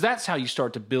 Because that's how you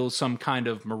start to build some kind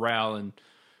of morale and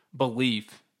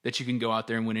belief that you can go out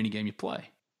there and win any game you play.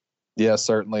 Yeah,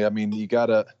 certainly. I mean, you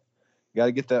gotta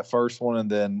get that first one,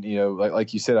 and then, you know,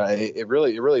 like you said, it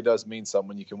really does mean something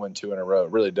when you can win 2 in a row.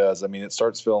 It really does. I mean, it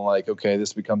starts feeling like, okay,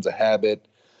 this becomes a habit.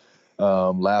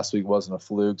 Last week wasn't a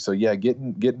fluke. So yeah,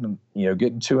 getting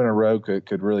 2 in a row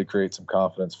could really create some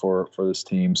confidence for this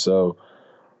team. So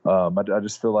I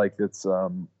just feel like it's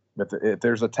if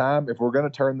there's a time, if we're going to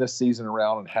turn this season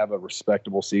around and have a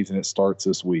respectable season, it starts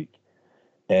this week.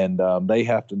 And they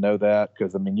have to know that,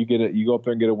 because I mean, you go up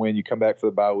there and get a win, you come back for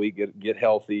the bye week, get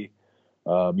healthy,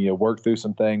 work through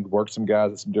some things, work some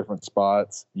guys at some different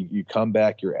spots. You come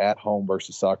back, you're at home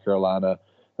versus South Carolina,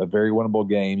 a very winnable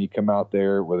game. You come out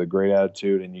there with a great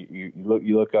attitude, and you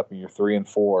look up and you're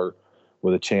 3-4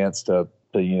 with a chance to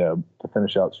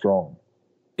finish out strong.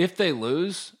 If they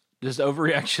lose, does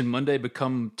Overreaction Monday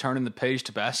become turning the page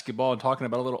to basketball and talking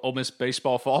about a little Ole Miss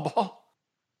baseball fall ball?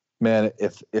 Man,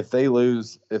 if they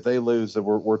lose,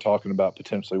 we're talking about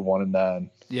potentially 1-9.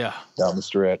 Yeah, down the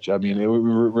stretch. I mean, we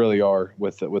really are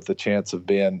with the chance of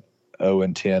being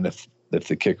 0-10 if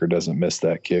the kicker doesn't miss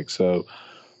that kick. So,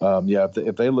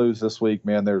 if they lose this week,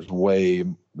 man, there's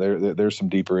some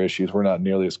deeper issues. We're not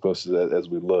nearly as close as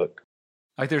we look.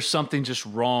 Like there's something just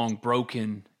wrong,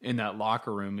 broken in that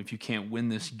locker room if you can't win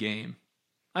this game.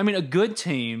 I mean, a good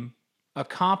team a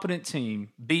competent team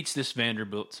beats this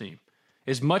Vanderbilt team,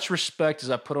 as much respect as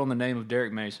I put on the name of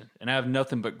Derek Mason, and I have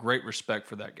nothing but great respect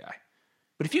for that guy.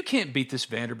 But if you can't beat this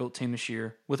Vanderbilt team this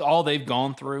year, with all they've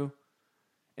gone through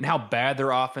and how bad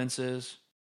their offense is,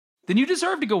 then you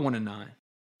deserve to go 1-9.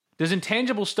 Does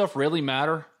intangible stuff really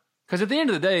matter? Because at the end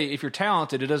of the day, if you're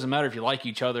talented, it doesn't matter if you like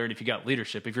each other and if you got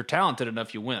leadership. If you're talented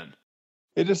enough, you win.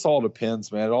 It just all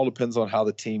depends, man. It all depends on how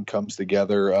the team comes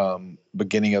together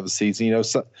beginning of the season. You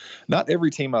know, not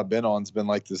every team I've been on has been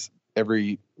like this,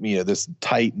 this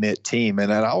tight-knit team.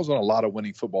 And I was on a lot of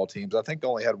winning football teams. I think I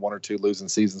only had 1 or 2 losing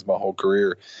seasons my whole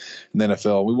career in the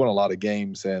NFL. We won a lot of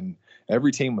games, and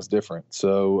every team was different.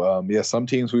 So, some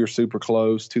teams we were super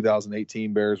close.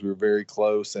 2018 Bears, we were very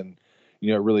close, and,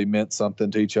 it really meant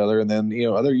something to each other. And then,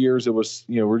 other years it was,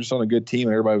 we're just on a good team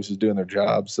and everybody was just doing their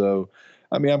job. So,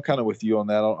 I mean, I'm kind of with you on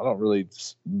that. I don't really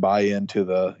buy into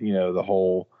the, the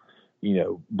whole,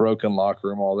 broken locker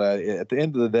room, all that. At the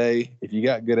end of the day, if you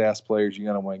got good ass players, you're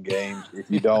going to win games. If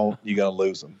you don't, you're going to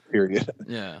lose them, period.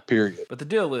 Yeah. Period. But the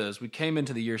deal is, we came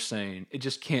into the year saying it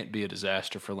just can't be a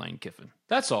disaster for Lane Kiffin.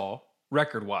 That's all,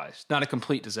 record-wise. Not a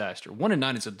complete disaster.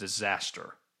 1-9 is a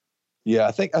disaster. Yeah,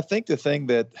 I think the thing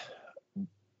that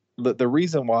the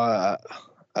reason why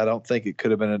I don't think it could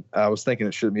have been I was thinking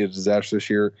it shouldn't be a disaster this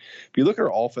year. If you look at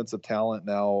our offensive talent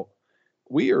now,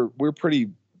 we're pretty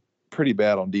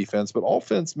bad on defense, but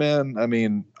offense, man, I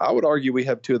mean, I would argue we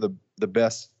have 2 of the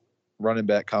best running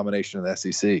back combination in the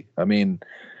SEC. I mean,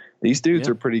 these dudes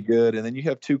are pretty good. And then you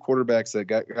have 2 quarterbacks that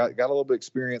got a little bit of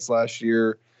experience last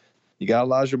year. You got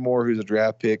Elijah Moore, who's a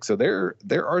draft pick. So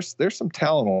there's some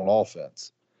talent on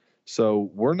offense.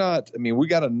 So we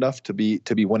got enough to be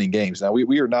winning games. Now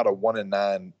we are not a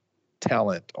 1-9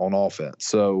 talent on offense.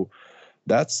 So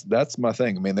that's my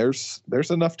thing. I mean, there's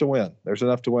enough to win. There's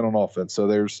enough to win on offense. So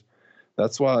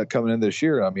that's why coming in this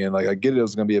year, I mean, like, I get it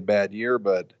was going to be a bad year,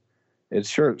 but it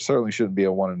certainly shouldn't be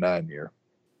a 1-9 year.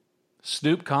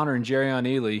 Snoop Connor and Jerrion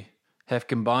Ealy have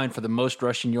combined for the most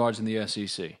rushing yards in the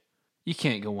SEC. You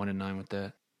can't go 1-9 with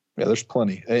that. Yeah, there's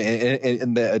plenty.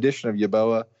 And the addition of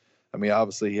Yeboah, I mean,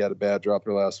 obviously he had a bad drop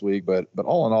there last week, but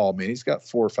all in all, I mean, he's got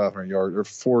 400 or 500 yards or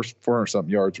 400 something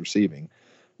yards receiving.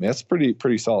 I mean, that's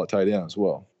pretty solid tight end as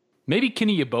well. Maybe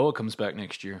Kenny Yeboah comes back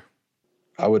next year.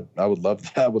 I would love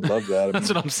that. I would love that. That's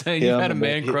what I'm saying. You've had a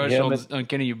man crush on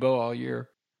Kenny Yeboah all year.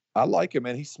 I like him,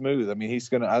 man. He's smooth. I mean,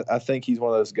 I think he's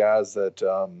one of those guys that's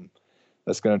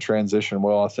going to transition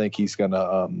well. I think he's going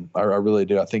to, I really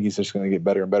do. I think he's just going to get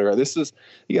better and better. You got to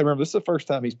remember, this is the first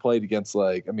time he's played against,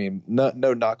 no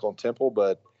knock on Temple,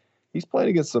 but he's played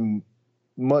against some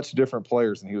much different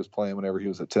players than he was playing whenever he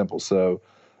was at Temple. So,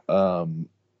 I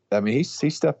mean, he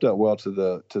stepped up well to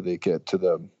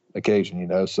the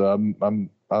occasion, So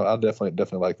I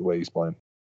definitely like the way he's playing.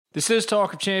 This is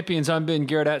Talk of Champions. I'm Ben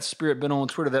Garrett at Spirit Ben on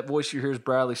Twitter. That voice you hear is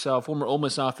Bradley South, former Ole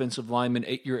Miss offensive lineman,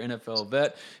 8-year NFL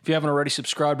vet. If you haven't already,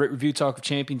 subscribe, rate, review Talk of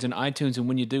Champions in iTunes, and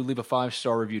when you do, leave a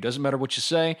 5-star review. Doesn't matter what you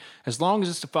say, as long as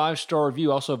it's a 5-star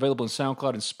review. Also available in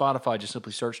SoundCloud and Spotify. Just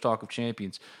simply search Talk of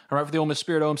Champions. All right, for the Ole Miss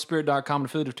Spirit, OleMissSpirit.com, and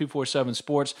affiliate of 247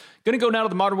 Sports. Going to go now to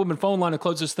the Modern Woman phone line and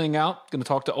close this thing out. Going to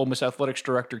talk to Ole Miss Athletics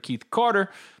Director Keith Carter.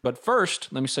 But first,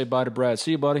 let me say bye to Brad.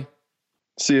 See you, buddy.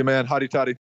 See you, man. Hotty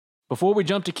toddy. Before we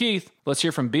jump to Keith, let's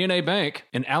hear from B&A Bank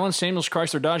and Allen Samuels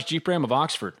Chrysler Dodge Jeep Ram of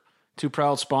Oxford, 2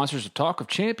 proud sponsors of Talk of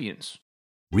Champions.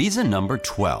 Reason number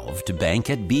 12 to bank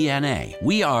at B&A.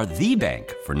 We are the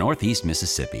bank for Northeast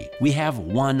Mississippi. We have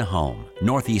one home,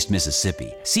 Northeast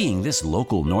Mississippi. Seeing this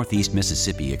local Northeast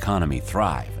Mississippi economy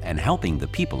thrive and helping the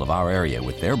people of our area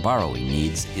with their borrowing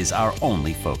needs is our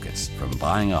only focus. From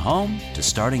buying a home to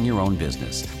starting your own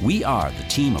business, we are the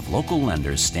team of local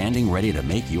lenders standing ready to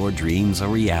make your dreams a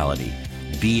reality.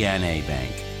 B&A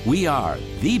Bank. We are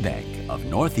the bank of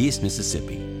Northeast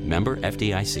Mississippi. Member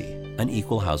FDIC, an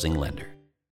equal housing lender.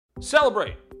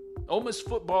 Celebrate! Ole Miss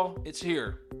football, it's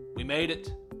here. We made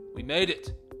it. We made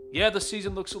it. Yeah, the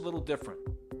season looks a little different,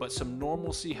 but some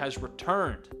normalcy has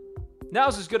returned.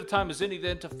 Now's as good a time as any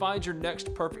then to find your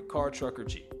next perfect car, truck, or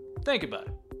Jeep. Think about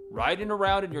it. Riding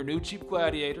around in your new Jeep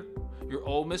Gladiator, your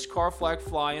Ole Miss car flag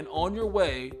flying on your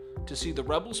way to see the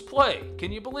Rebels play,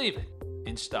 can you believe it,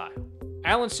 in style.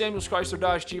 Allen Samuels Chrysler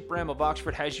Dodge Jeep Ram of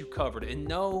Oxford has you covered, and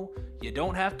no, you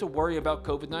don't have to worry about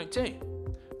COVID-19.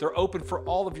 They're open for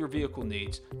all of your vehicle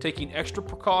needs, taking extra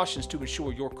precautions to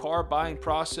ensure your car buying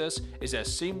process is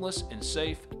as seamless and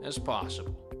safe as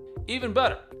possible. Even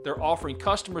better, they're offering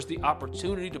customers the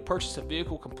opportunity to purchase a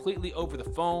vehicle completely over the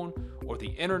phone or the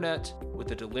internet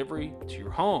with a delivery to your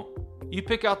home. You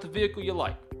pick out the vehicle you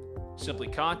like. Simply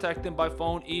contact them by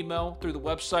phone, email, through the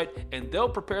website, and they'll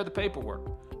prepare the paperwork.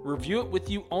 review it with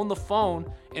you on the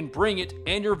phone, and bring it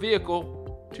and your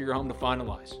vehicle to your home to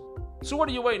finalize. So what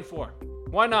are you waiting for?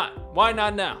 Why not? Why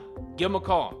not now? Give them a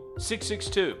call.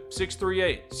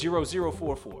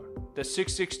 662-638-0044. That's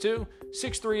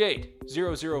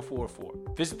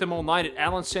 662-638-0044. Visit them online at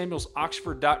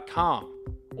allensamuelsoxford.com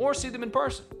or see them in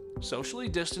person. Socially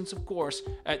distanced, of course,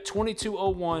 at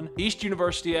 2201 East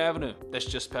University Avenue. That's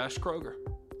just past Kroger.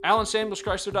 Allen Samuels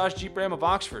Chrysler Dodge Jeep Ram of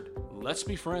Oxford. Let's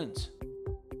be friends.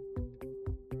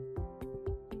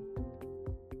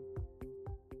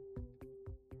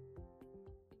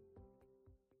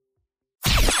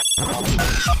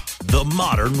 The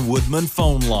Modern Woodman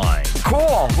phone line,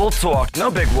 Cool, we'll talk. No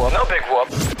big whoop. No big whoop.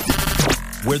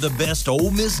 where the best Ole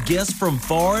Miss guests from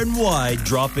far and wide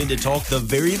drop in to talk the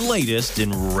very latest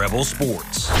in Rebel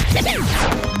sports.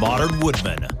 Modern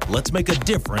Woodman, let's make a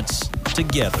difference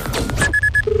together.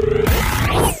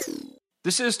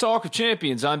 This is Talk of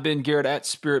Champions. I'm Ben Garrett at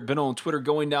Spirit Ben on Twitter,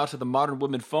 going now to the Modern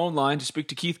Woodman phone line to speak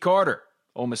to Keith Carter,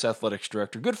 Ole Miss Athletics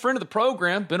Director. Good friend of the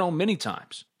program, been on many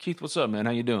times. Keith, what's up, man?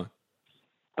 How you doing?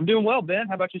 I'm doing well, Ben.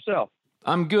 How about yourself?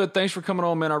 I'm good. Thanks for coming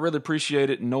on, man. I really appreciate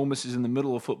it. And Ole Miss is in the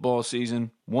middle of football season.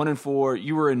 1-4.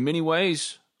 You were in many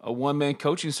ways a one-man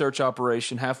coaching search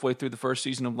operation halfway through the first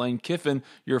season of Lane Kiffin.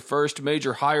 Your first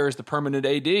major hire as the permanent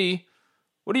AD.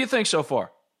 What do you think so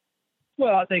far?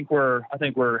 Well, I think we're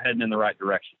heading in the right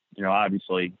direction.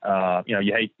 Obviously,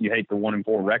 you hate the 1-4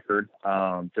 record.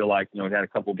 Feel like we had a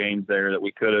couple games there that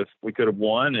we could have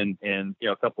won, and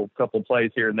a couple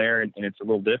plays here and there, and it's a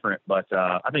little different. But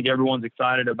I think everyone's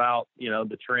excited about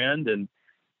the trend, and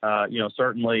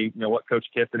certainly what Coach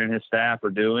Kiffin and his staff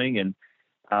are doing, and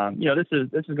this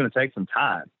is going to take some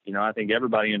time. I think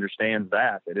everybody understands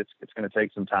that it's going to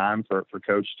take some time for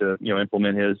Coach to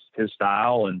implement his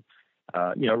style and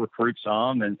recruit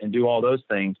some and do all those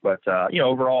things. But,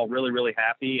 overall, really, really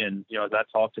happy. And, as I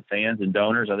talk to fans and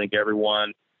donors, I think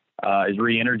everyone is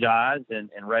re-energized and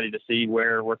ready to see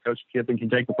where Coach Kiffin can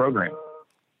take the program.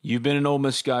 You've been an Ole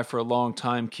Miss guy for a long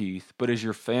time, Keith, but is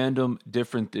your fandom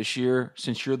different this year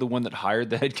since you're the one that hired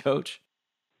the head coach?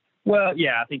 Well,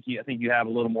 yeah, I think you have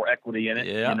a little more equity in it.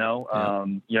 Yeah.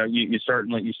 You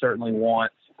certainly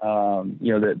want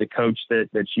the coach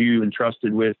that you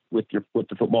entrusted with the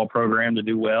football program to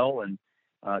do well and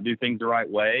do things the right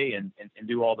way and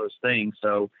do all those things.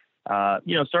 So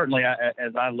certainly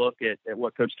as I look at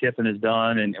what Coach Kiffin has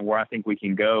done and where I think we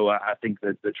can go, I think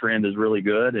that the trend is really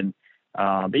good. And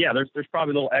but yeah, there's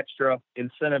probably a little extra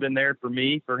incentive in there for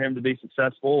him to be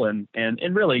successful and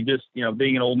really just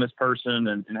being an Ole Miss person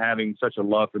and having such a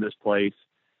love for this place.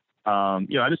 I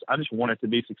just want it to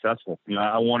be successful.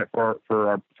 I want it for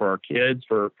our kids,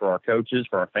 for our coaches,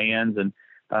 for our fans, and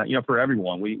for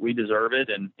everyone. We deserve it,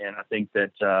 and I think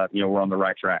that we're on the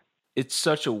right track. It's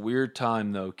such a weird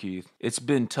time, though, Keith. It's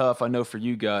been tough, I know, for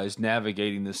you guys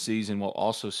navigating this season while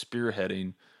also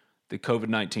spearheading the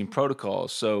COVID-19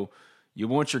 protocols. So you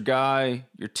want your guy,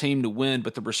 your team to win,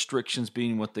 but the restrictions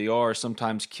being what they are,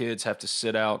 sometimes kids have to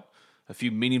sit out a few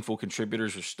meaningful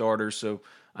contributors or starters. So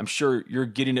I'm sure you're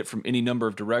getting it from any number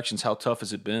of directions. How tough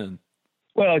has it been?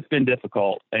 Well, it's been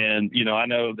difficult. And, I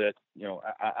know that,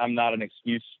 I'm not an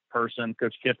excuse person.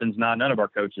 Coach Kiffin's not. None of our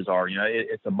coaches are.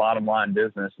 It's a bottom line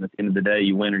business. And at the end of the day,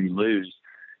 you win or you lose.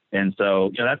 And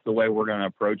so, that's the way we're going to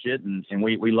approach it. And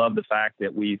we love the fact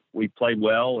that we've played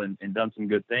well and done some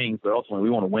good things, but ultimately we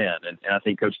want to win. And I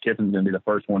think Coach Kiffin's going to be the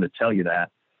first one to tell you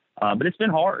that. But it's been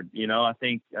hard. I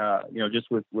think,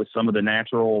 just with some of the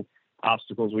natural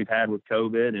obstacles we've had with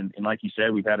COVID. And like you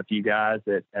said, we've had a few guys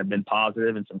that have been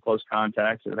positive and some close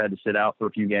contacts that have had to sit out for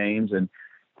a few games. And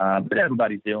but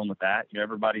everybody's dealing with that.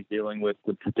 Everybody's dealing with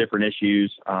different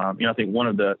issues. I think one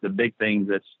of the big things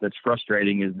that's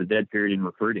frustrating is the dead period in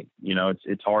recruiting.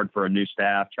 It's hard for a new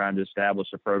staff trying to establish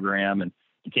a program, and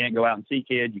you can't go out and see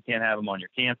kids. You can't have them on your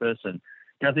campus. And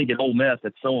I think at Ole Miss,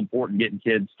 it's so important getting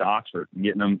kids to Oxford and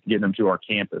getting them to our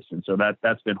campus. And so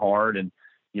that's been hard. And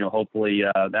hopefully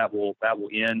that will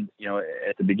end,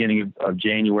 at the beginning of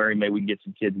January. Maybe we can get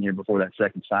some kids in here before that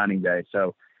second signing day.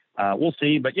 So we'll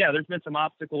see. But yeah, there's been some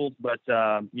obstacles, but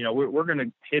we're going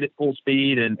to hit it full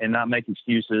speed and not make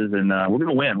excuses. And we're going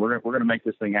to win. We're going to make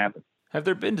this thing happen. Have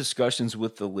there been discussions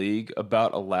with the league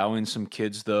about allowing some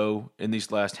kids, though, in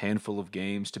these last handful of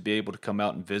games to be able to come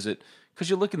out and visit? Because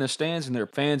you look in the stands and there are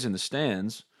fans in the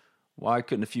stands. Why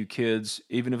couldn't a few kids,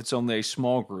 even if it's only a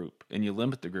small group and you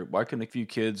limit the group, why couldn't a few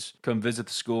kids come visit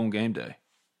the school on game day?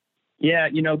 Yeah,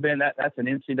 Ben, that's an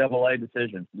NCAA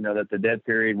decision, that the dead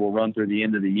period will run through the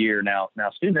end of the year. Now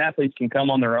student athletes can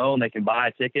come on their own. They can buy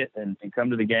a ticket and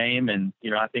come to the game. And,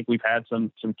 I think we've had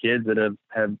some kids that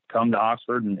have come to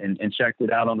Oxford and checked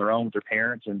it out on their own with their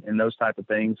parents and those type of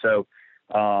things. So,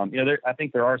 I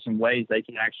think there are some ways they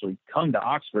can actually come to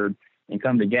Oxford and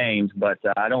come to games, but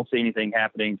I don't see anything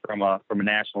happening from a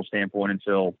national standpoint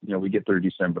until, we get through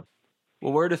December.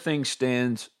 Well, where do things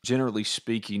stand, generally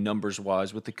speaking,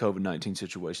 numbers-wise, with the COVID-19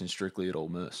 situation strictly at Ole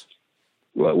Miss?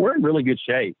 Well, we're in really good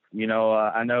shape. I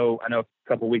know a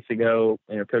couple of weeks ago,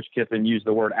 Coach Kiffin used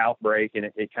the word outbreak, and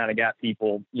it kind of got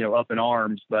people, up in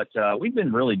arms. But we've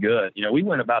been really good. We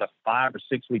went about a 5 or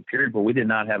 6 week period where we did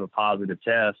not have a positive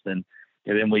test, and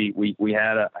then we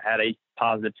had a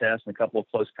positive test and a couple of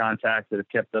close contacts that have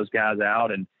kept those guys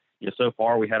out. And so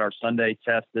far, we had our Sunday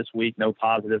test this week. No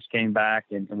positives came back,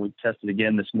 and we tested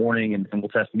again this morning, and we'll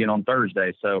test again on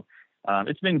Thursday. So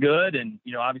it's been good. And,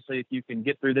 obviously, if you can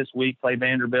get through this week, play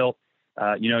Vanderbilt,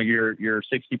 you're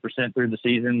 60% through the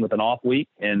season with an off week,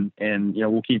 and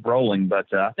we'll keep rolling.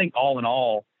 But I think all in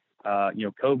all,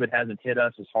 COVID hasn't hit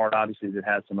us as hard, obviously, as it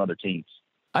has some other teams.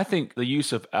 I think the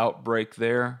use of outbreak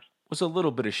there was a little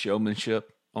bit of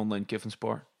showmanship on Lane Kiffin's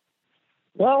part.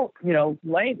 Well,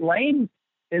 Lane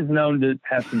is known to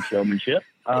have some showmanship.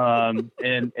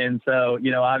 And so,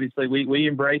 obviously we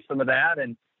embrace some of that.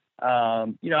 And,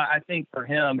 I think for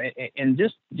him and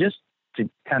just to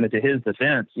kind of to his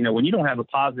defense, when you don't have a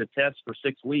positive test for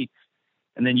 6 weeks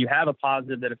and then you have a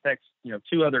positive that affects,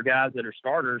 2 other guys that are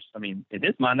starters. I mean, in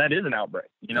his mind, that is an outbreak.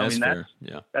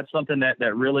 That's something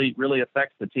that really, really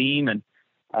affects the team. And,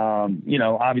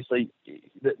 obviously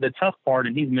the tough part,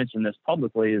 and he's mentioned this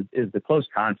publicly, is the close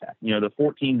contact, the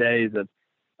 14 days of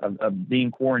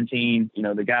being quarantined,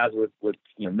 the guys with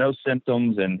no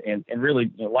symptoms and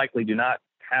really likely do not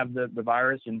have the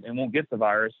virus and won't get the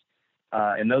virus.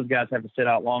 And those guys have to sit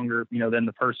out longer, than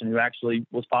the person who actually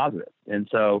was positive. And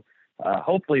so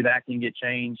hopefully that can get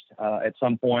changed at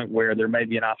some point where there may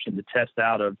be an option to test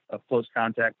out of close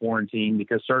contact quarantine,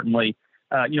 because certainly,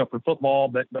 for football,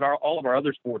 but all of our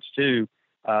other sports too,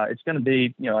 it's going to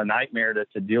be, a nightmare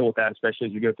to deal with that, especially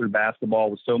as you go through basketball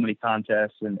with so many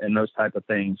contests and those type of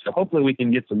things. So hopefully we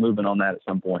can get some movement on that at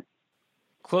some point.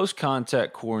 Close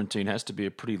contact quarantine has to be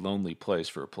a pretty lonely place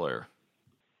for a player.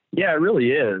 Yeah, it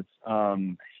really is.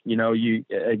 Again,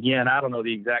 I don't know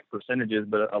the exact percentages,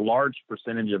 but a large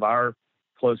percentage of our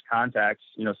close contacts,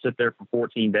 sit there for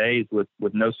 14 days with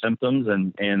no symptoms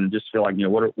and just feel like,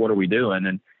 what are we doing?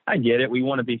 And I get it. We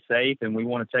want to be safe and we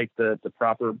want to take the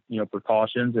proper,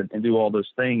 precautions and do all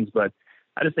those things. But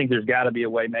I just think there's got to be a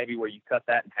way maybe where you cut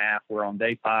that in half, where on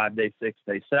day 5, day 6,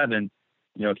 day 7,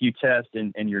 if you test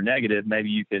and you're negative, maybe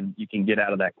you can get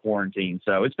out of that quarantine.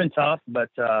 So it's been tough, but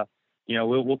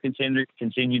we'll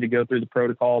continue to go through the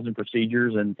protocols and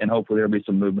procedures, and hopefully there'll be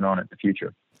some movement on it in the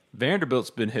future.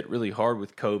 Vanderbilt's been hit really hard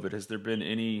with COVID. Has there been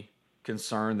any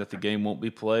concern that the game won't be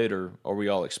played, or are we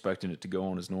all expecting it to go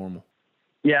on as normal?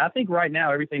 Yeah, I think right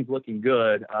now everything's looking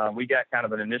good. We got kind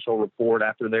of an initial report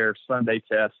after their Sunday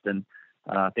test, and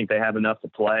I think they have enough to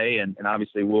play. And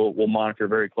obviously we'll monitor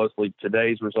very closely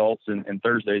today's results and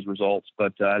Thursday's results.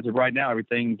 But as of right now,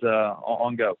 everything's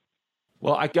on go.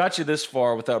 Well, I got you this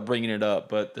far without bringing it up,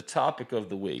 but the topic of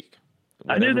the week.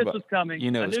 I knew this was coming.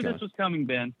 This was coming,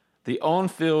 Ben. The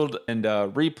on-field and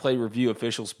replay review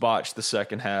officials botched the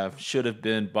second half. Should have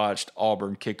been botched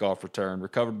Auburn kickoff return,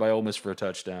 recovered by Ole Miss for a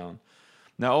touchdown.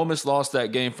 Now, Ole Miss lost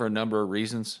that game for a number of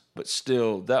reasons, but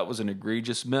still, that was an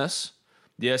egregious miss.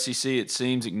 The SEC, it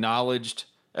seems, acknowledged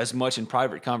as much in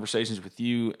private conversations with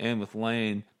you and with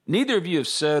Lane. Neither of you have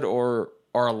said or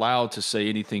are allowed to say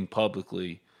anything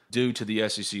publicly due to the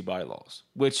SEC bylaws,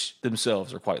 which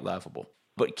themselves are quite laughable.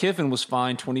 But Kiffin was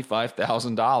fined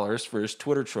 $25,000 for his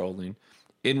Twitter trolling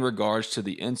in regards to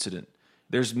the incident.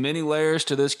 There's many layers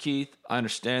to this, Keith. I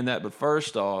understand that. But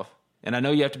first off, and I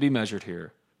know you have to be measured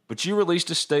here, but you released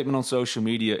a statement on social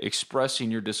media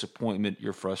expressing your disappointment,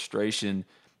 your frustration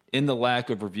in the lack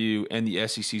of review and the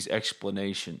SEC's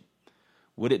explanation.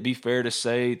 Would it be fair to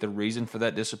say the reason for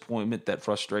that disappointment, that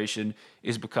frustration,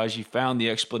 is because you found the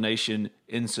explanation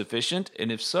insufficient?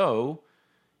 And if so,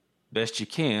 best you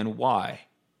can, why?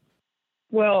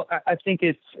 Well, I think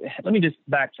let me just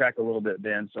backtrack a little bit,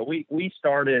 Ben. So we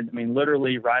started,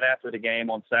 literally right after the game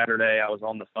on Saturday, I was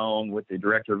on the phone with the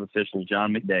director of officials,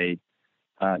 John McDade,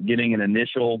 getting an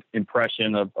initial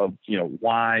impression of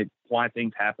why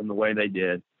things happened the way they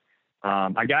did.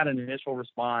 I got an initial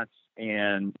response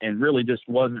and really just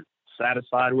wasn't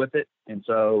satisfied with it. And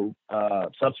so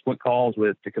subsequent calls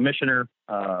with the commissioner,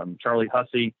 Charlie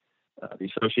Hussey,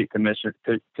 the associate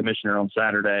commissioner on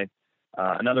Saturday,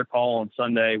 another call on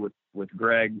Sunday with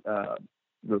Greg,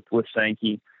 with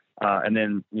Sankey, and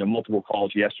then, multiple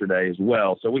calls yesterday as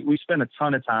well. So we spent a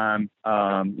ton of time,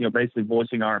 basically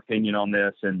voicing our opinion on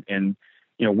this and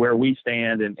where we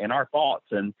stand and our thoughts.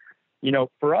 And,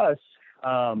 for us,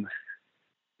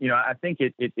 I think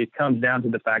it comes down to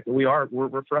the fact that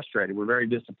we're frustrated. We're very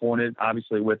disappointed,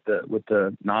 obviously, with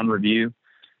the non-review.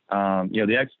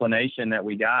 The explanation that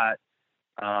we got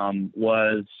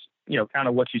was, kind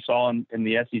of what you saw in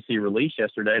the SEC release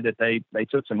yesterday, that they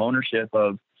took some ownership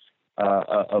of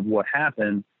what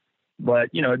happened. But,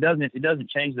 it doesn't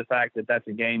change the fact that that's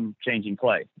a game-changing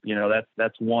play.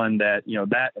 That's one that,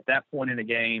 that at that point in the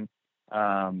game,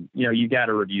 you got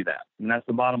to review that. And that's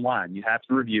the bottom line. You have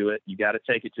to review it. You got to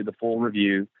take it to the full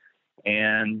review.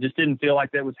 And just didn't feel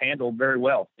like that was handled very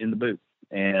well in the booth.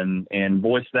 And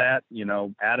voiced that,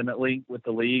 adamantly with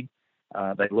the league.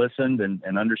 They listened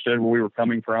and understood where we were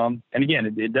coming from. And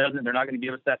again, they're not going to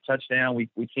give us that touchdown. We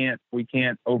can't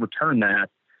overturn that.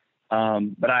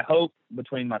 But I hope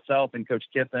between myself and Coach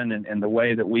Kiffin and the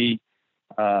way that we,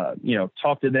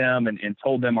 talked to them and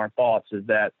told them our thoughts is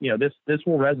that, this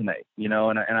will resonate,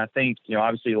 and I think,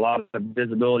 obviously a lot of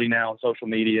visibility now on social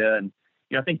media. And,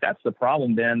 I think that's the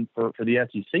problem then for the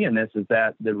SEC in this, is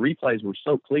that the replays were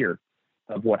so clear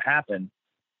of what happened.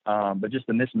 But just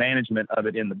the mismanagement of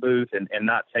it in the booth and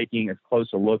not taking as close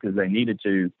a look as they needed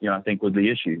to, I think was the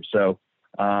issue. So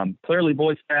clearly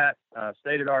voiced that,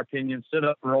 stated our opinion, stood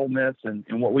up for Ole Miss and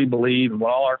what we believe and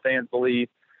what all our fans believe.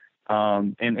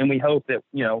 And we hope that,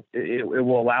 it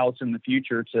will allow us in the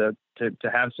future to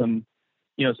have some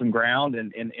ground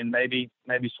and maybe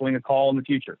swing a call in the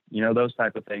future, those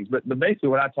type of things. But basically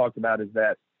what I talked about is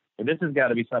that this has got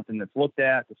to be something that's looked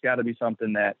at. It's got to be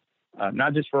something that,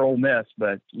 not just for Ole Miss,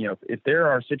 but, if there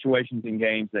are situations in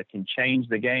games that can change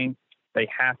the game, they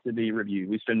have to be reviewed.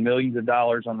 We spend millions of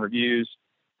dollars on reviews.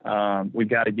 We've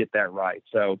got to get that right.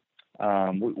 So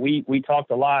we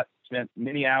talked a lot, spent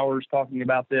many hours talking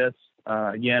about this.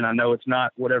 Again, I know it's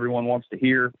not what everyone wants to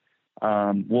hear.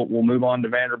 We'll move on to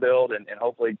Vanderbilt and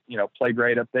hopefully, play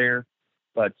great up there.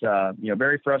 But,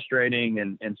 very frustrating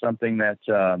and something that,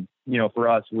 for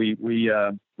us, we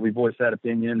voice that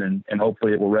opinion and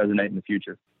hopefully it will resonate in the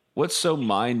future. What's so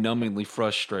mind-numbingly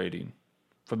frustrating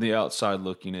from the outside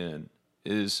looking in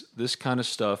is this kind of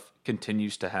stuff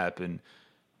continues to happen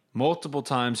multiple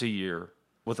times a year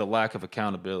with a lack of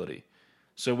accountability.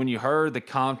 So when you heard the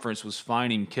conference was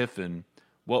fining Kiffin,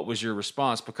 what was your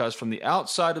response? Because from the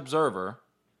outside observer,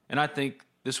 and I think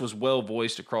this was well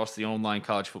voiced across the online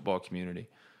college football community,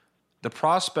 the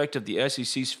prospect of the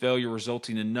SEC's failure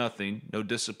resulting in nothing, no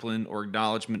discipline or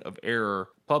acknowledgement of error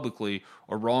publicly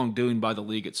or wrongdoing by the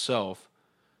league itself,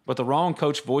 but the wrong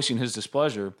coach voicing his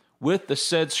displeasure with the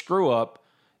said screw-up,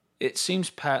 it seems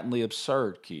patently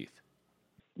absurd, Keith.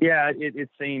 Yeah, it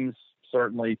seems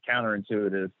certainly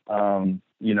counterintuitive, and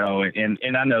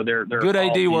I know they're good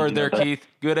AD word there, Keith.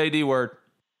 Good AD word.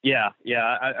 Yeah.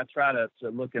 I try to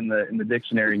look in the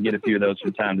dictionary and get a few of those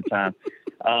from time to time.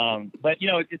 But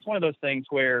it's one of those things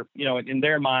where in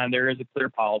their mind there is a clear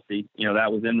policy.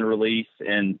 That was in the release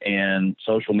and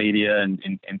social media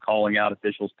and calling out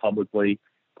officials publicly.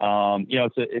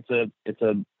 It's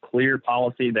a clear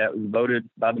policy that was voted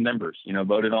by the members.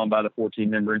 Voted on by the 14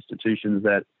 member institutions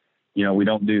that we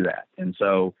don't do that. And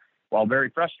so while very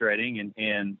frustrating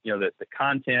and the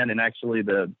content and actually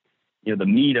the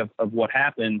meat of what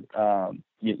happened,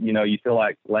 you feel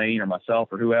like Lane or myself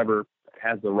or whoever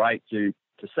has the right to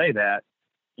say that,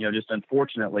 just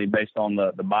unfortunately based on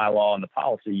the bylaw and the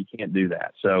policy, you can't do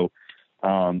that. So,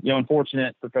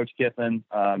 unfortunate for Coach Kiffin.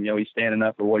 He's standing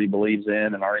up for what he believes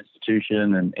in and our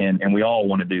institution, and we all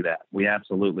want to do that. We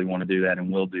absolutely want to do that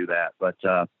and will do that. But,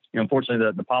 unfortunately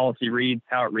the policy reads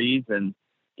how it reads, and,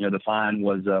 the fine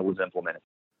was implemented.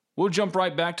 We'll jump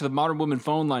right back to the Modern Women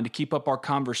phone line to keep up our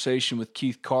conversation with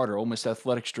Keith Carter, Ole Miss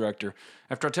Athletics Director,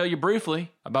 after I tell you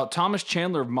briefly about Thomas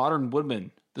Chandler of Modern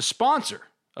Women, the sponsor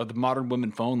of the Modern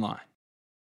Women phone line.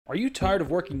 Are you tired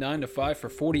of working 9 to 5 for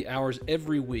 40 hours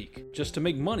every week just to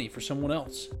make money for someone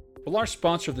else? Well, our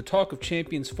sponsor of the Talk of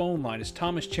Champions phone line is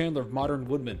Thomas Chandler of Modern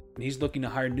Woodmen, and he's looking to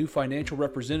hire new financial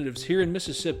representatives here in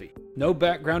Mississippi. No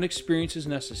background experience is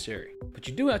necessary, but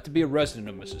you do have to be a resident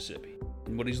of Mississippi.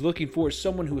 And what he's looking for is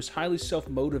someone who is highly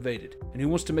self-motivated and who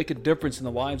wants to make a difference in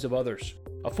the lives of others.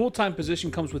 A full-time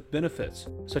position comes with benefits,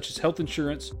 such as health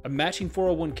insurance, a matching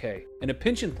 401k, and a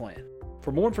pension plan.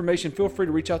 For more information, feel free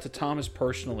to reach out to Thomas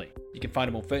personally. You can find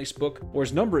him on Facebook, or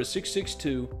his number is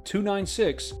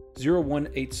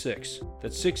 662-296-0186.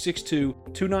 That's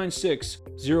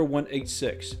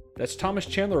 662-296-0186. That's Thomas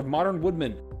Chandler of Modern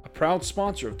Woodmen, a proud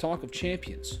sponsor of Talk of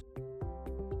Champions.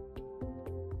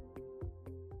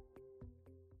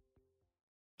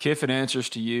 Kiffin answers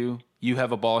to you. You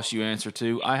have a boss you answer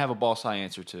to. I have a boss I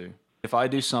answer to. If I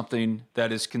do something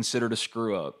that is considered a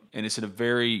screw up and it's in a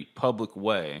very public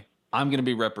way, I'm going to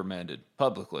be reprimanded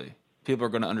publicly. People are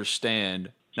going to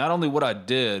understand not only what I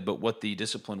did, but what the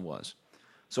discipline was.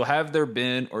 So have there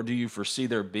been, or do you foresee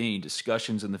there being,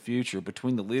 discussions in the future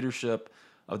between the leadership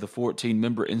of the 14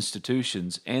 member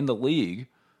institutions and the league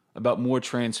about more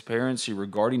transparency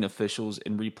regarding officials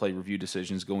and replay review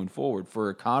decisions going forward? For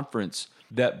a conference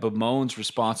that bemoans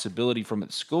responsibility from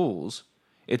its schools,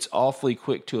 it's awfully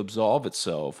quick to absolve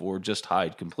itself or just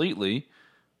hide completely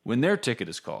when their ticket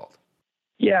is called.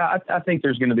 Yeah, I think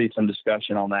there's going to be some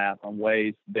discussion on that, on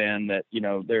ways, Ben, that,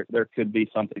 there could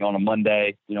be something on a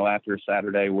Monday, after a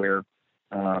Saturday where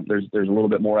there's a little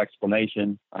bit more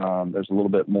explanation. There's a little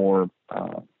bit more,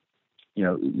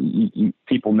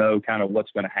 people know kind of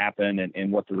what's going to happen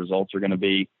and what the results are going to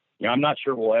be. I'm not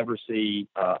sure we'll ever see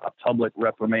a public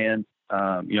reprimand.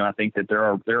 I think that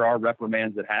there are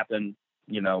reprimands that happen,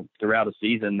 throughout a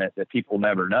season that people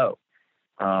never know.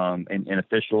 And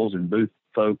officials and booth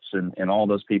folks and all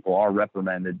those people are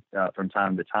reprimanded from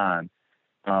time to time.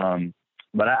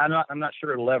 But I'm not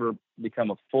sure it'll ever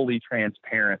become a fully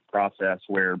transparent process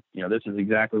where, this is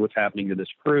exactly what's happening to this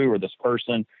crew or this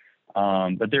person.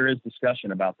 But there is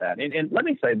discussion about that. And let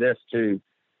me say this too.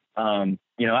 I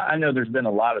know there's been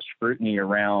a lot of scrutiny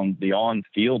around the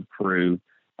on-field crew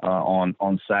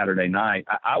on Saturday night.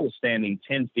 I was standing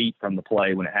 10 feet from the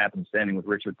play when it happened, standing with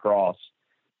Richard Cross,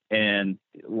 and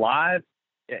live,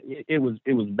 it was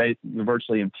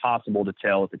virtually impossible to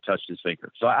tell if it touched his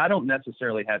finger. So I don't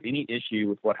necessarily have any issue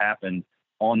with what happened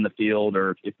on the field,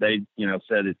 or if they,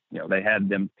 said it, they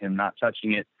had him not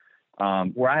touching it.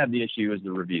 Where I have the issue is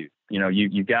the review.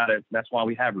 You got it. That's why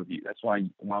we have review. That's why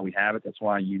we have it. That's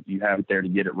why you have it there to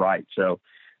get it right. So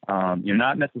you're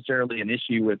not necessarily an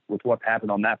issue with what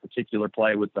happened on that particular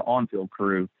play with the on-field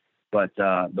crew, but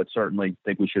certainly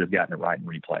think we should have gotten it right in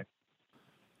replay.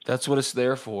 That's what it's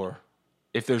there for.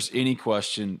 If there's any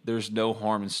question, there's no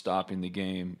harm in stopping the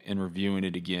game and reviewing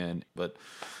it again. But,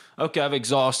 okay, I've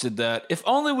exhausted that. If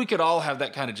only we could all have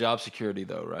that kind of job security,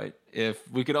 though, right?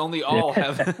 If we could only all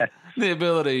have the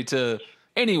ability to.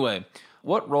 Anyway,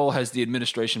 what role has the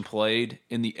administration played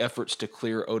in the efforts to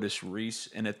clear Otis Reese?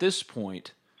 And at this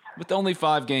point, with only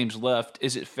 5 games left,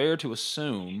 is it fair to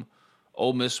assume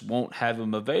Ole Miss won't have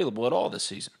him available at all this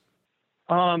season?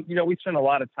 We spent a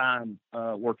lot of time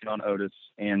working on Otis,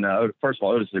 and first of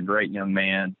all, Otis is a great young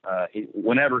man.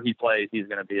 Whenever he plays, he's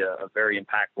going to be a very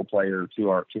impactful player to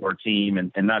our team,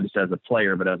 and not just as a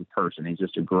player, but as a person. He's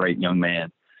just a great young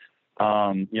man.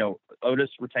 Otis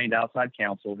retained outside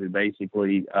counsel who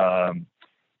basically,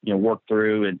 worked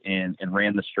through and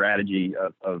ran the strategy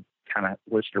of kind of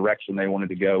which direction they wanted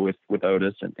to go with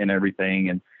Otis and everything.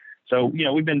 And so,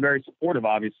 we've been very supportive,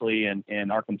 obviously,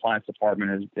 and our compliance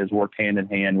department has worked hand in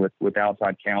hand with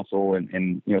outside counsel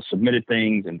and submitted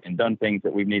things and done things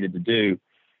that we've needed to do.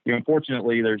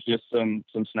 Unfortunately, there's just some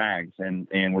snags,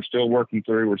 and we're still working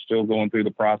through. We're still going through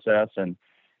the process. And,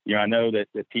 I know that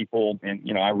people, and,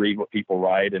 I read what people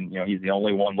write, and, he's the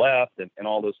only one left and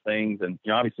all those things. And,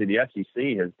 obviously the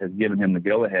SEC has given him the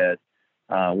go-ahead.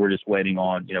 We're just waiting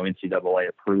on, NCAA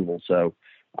approval. So,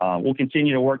 we'll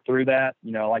continue to work through that.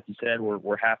 Like you said,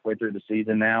 we're halfway through the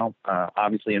season now.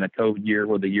 Obviously, in a COVID year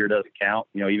where the year doesn't count,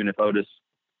 even if Otis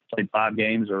played 5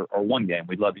 games or 1 game,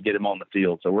 we'd love to get him on the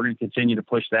field. So we're going to continue to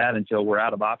push that until we're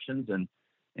out of options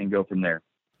and go from there.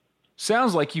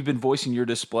 Sounds like you've been voicing your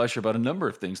displeasure about a number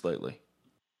of things lately.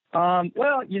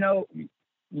 Well,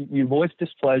 you voice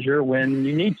displeasure when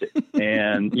you need to.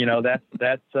 And,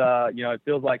 that's it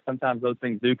feels like sometimes those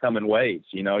things do come in waves.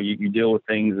 You deal with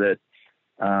things that,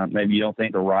 maybe you don't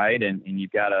think are right, and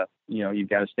you've got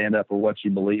to stand up for what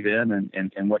you believe in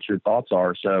and what your thoughts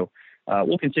are. So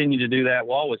we'll continue to do that.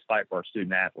 We'll always fight for our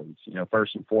student athletes.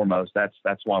 First and foremost,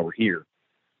 that's why we're here.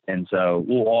 And so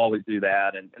we'll always do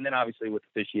that. And then obviously with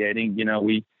officiating,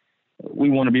 we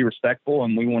want to be respectful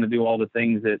and we want to do all the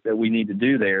things that we need to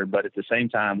do there. But at the same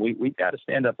time, we've got to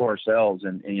stand up for ourselves,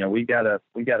 and we've got to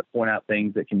point out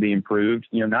things that can be improved.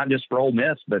 Not just for Ole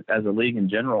Miss, but as a league in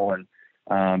general. And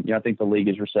I think the league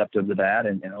is receptive to that,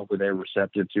 and hopefully they're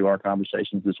receptive to our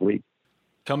conversations this week.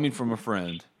 Coming from a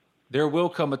friend, there will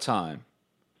come a time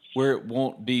where it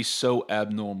won't be so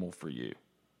abnormal for you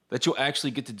that you'll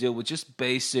actually get to deal with just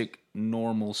basic,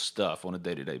 normal stuff on a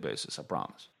day-to-day basis. I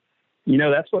promise.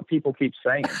 That's what people keep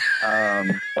saying,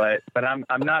 but I'm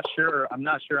not sure. I'm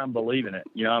not sure I'm believing it.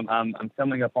 I'm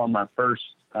coming up on my first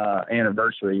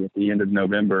anniversary at the end of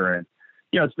November, and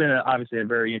it's been obviously a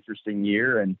very interesting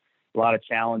year and a lot of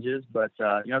challenges, but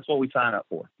that's what we sign up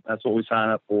for. That's what we sign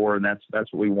up for, and that's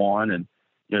what we want. And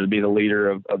to be the leader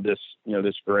of this,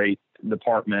 this great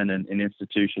department and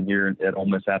institution here at Ole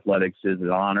Miss Athletics is an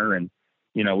honor. And,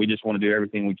 we just want to do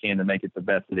everything we can to make it the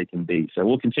best that it can be. So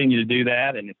we'll continue to do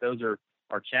that. And if those are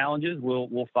our challenges,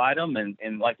 we'll fight them.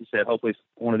 And like you said, hopefully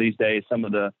one of these days, some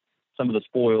of the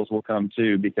spoils will come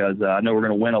too, because I know we're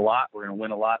going to win a lot. We're going to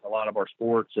win a lot in a lot of our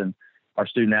sports, and our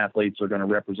student athletes are going to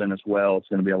represent us well. It's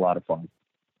going to be a lot of fun.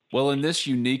 Well, in this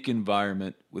unique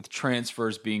environment, with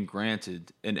transfers being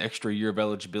granted, an extra year of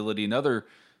eligibility, and other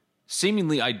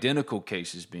seemingly identical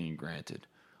cases being granted,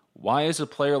 why is a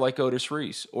player like Otis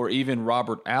Reese, or even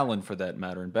Robert Allen for that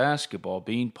matter in basketball,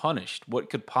 being punished? What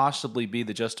could possibly be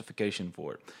the justification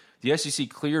for it? The SEC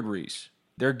cleared Reese.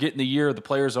 They're getting the year the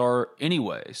players are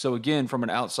anyway. So again, from an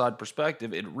outside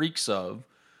perspective, it reeks of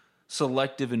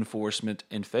selective enforcement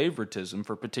and favoritism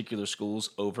for particular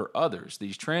schools over others.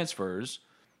 These transfers,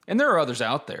 and there are others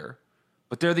out there,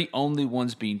 but they're the only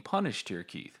ones being punished here,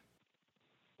 Keith.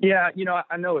 Yeah,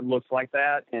 I know it looks like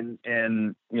that, and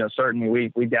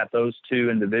certainly we got those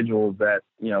two individuals that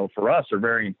for us are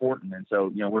very important, and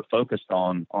so we're focused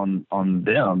on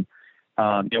them.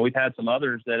 We've had some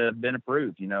others that have been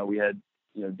approved. We had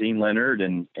Dean Leonard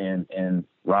and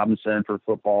Robinson for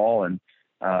football, and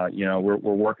we're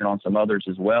working on some others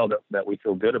as well that we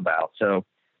feel good about. So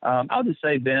I'll just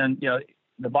say, Ben,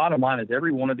 the bottom line is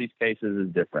every one of these cases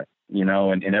is different,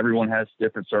 and everyone has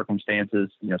different circumstances.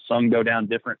 Some go down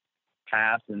different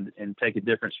paths and take a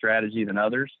different strategy than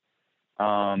others.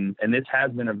 And this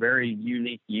has been a very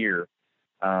unique year.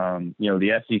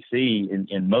 The SEC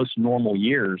in most normal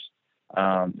years,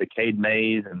 the Cade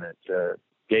Mays and the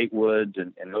Gatewoods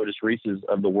and Otis Reeses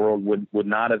of the world would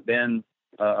not have been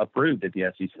approved at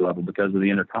the SEC level because of the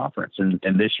interconference.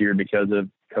 And this year, because of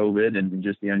COVID and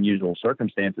just the unusual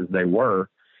circumstances, they were.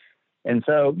 And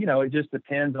so, it just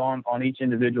depends on each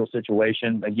individual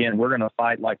situation. Again, we're going to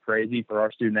fight like crazy for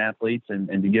our student athletes and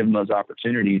to give them those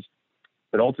opportunities.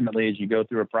 But ultimately, as you go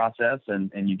through a process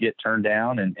and you get turned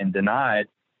down and denied,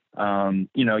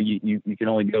 you can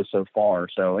only go so far.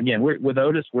 So again, with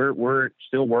Otis, we're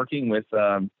still working with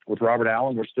Robert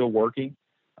Allen. We're still working.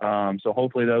 So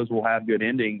hopefully those will have good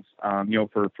endings.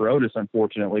 For Otis,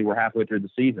 unfortunately, we're halfway through the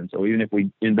season. So even if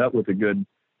we end up with a good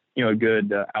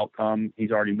outcome,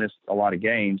 he's already missed a lot of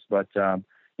games. But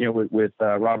with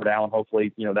Robert Allen,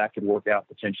 hopefully that could work out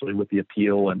potentially with the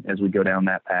appeal and as we go down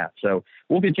that path. So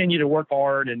we'll continue to work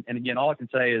hard. And again, all I can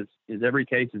say is every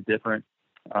case is different.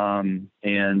 And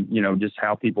just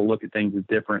how people look at things is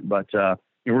different. But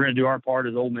we're going to do our part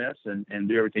as Ole Miss and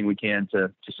do everything we can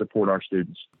to support our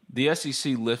students. The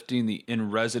SEC lifting the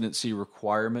in-residency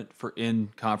requirement for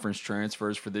in-conference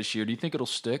transfers for this year, do you think it'll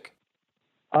stick?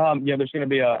 There's going to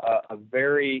be a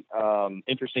very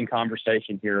interesting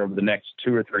conversation here over the next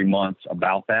 2 or 3 months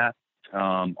about that,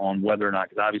 on whether or not,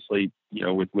 because obviously,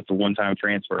 with the one-time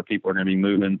transfer, people are going to be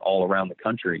moving all around the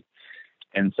country.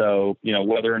 And so,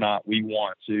 whether or not we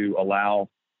want to allow,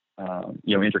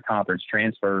 interconference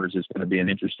transfers is going to be an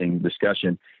interesting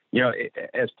discussion.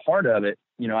 As part of it,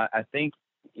 I think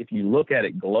if you look at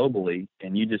it globally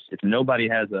and if nobody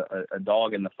has a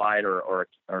dog in the fight or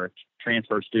a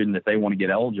transfer student that they want to get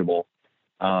eligible,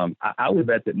 I would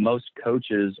bet that most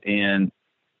coaches and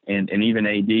even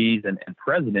ADs and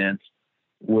presidents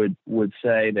would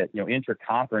say that,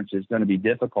 intra-conference is going to be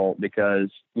difficult because,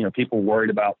 people worried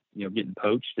about, getting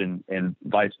poached and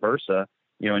vice versa,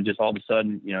 and just all of a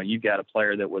sudden, you've got a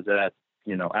player that was at,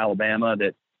 Alabama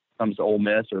that comes to Ole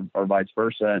Miss or vice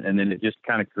versa. And then it just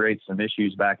kind of creates some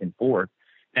issues back and forth.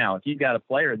 Now, if you've got a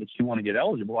player that you want to get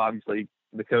eligible, obviously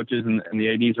the coaches and the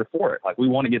ADs are for it. Like, we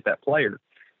want to get that player.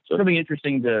 So it'll be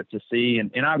interesting to see.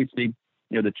 And obviously,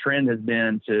 the trend has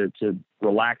been to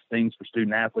relax things for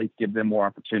student athletes, give them more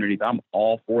opportunities. I'm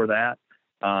all for that.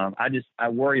 I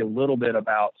worry a little bit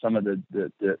about some of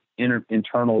the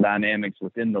internal dynamics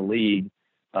within the league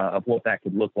of what that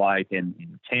could look like and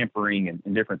tampering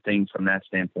and different things from that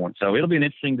standpoint. So it'll be an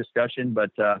interesting discussion,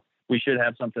 but we should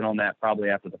have something on that probably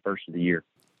after the first of the year.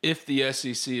 If the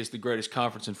SEC is the greatest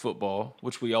conference in football,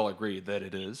 which we all agree that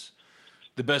it is,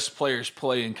 the best players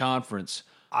play in conference,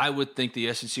 I would think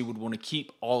the SEC would want to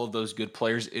keep all of those good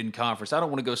players in conference. I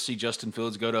don't want to go see Justin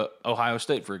Fields go to Ohio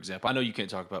State, for example. I know you can't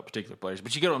talk about particular players,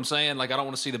 but you get what I'm saying? Like, I don't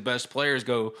want to see the best players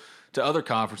go to other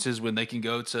conferences when they can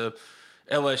go to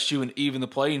LSU and even the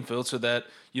playing field so that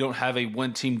you don't have a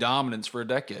one-team dominance for a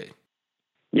decade.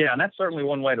 Yeah, and that's certainly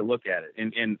one way to look at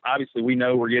it. And obviously we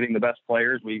know we're getting the best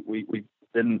players. We've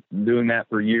been doing that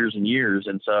for years and years.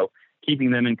 And so keeping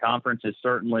them in conference is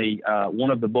certainly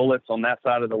one of the bullets on that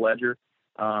side of the ledger.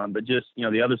 But just,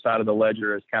 the other side of the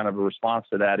ledger is kind of a response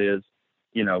to that is,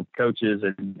 coaches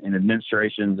and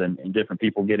administrations and different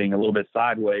people getting a little bit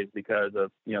sideways because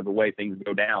of, the way things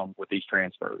go down with these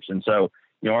transfers. And so,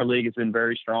 our league has been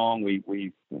very strong.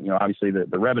 We obviously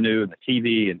the revenue and the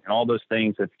TV and all those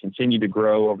things have continued to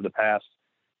grow over the past,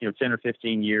 10 or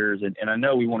 15 years. And I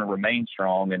know we want to remain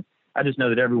strong. And I just know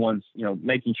that everyone's,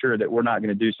 making sure that we're not going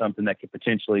to do something that could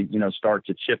potentially, start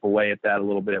to chip away at that a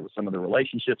little bit with some of the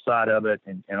relationship side of it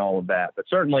and all of that. But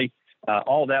certainly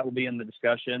all of that will be in the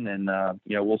discussion, and,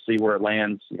 we'll see where it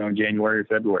lands, in January or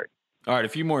February. All right, a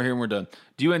few more here and we're done.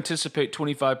 Do you anticipate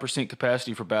 25%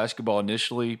 capacity for basketball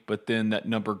initially, but then that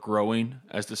number growing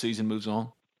as the season moves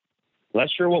on? Well,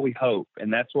 that's sure what we hope,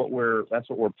 and that's what we're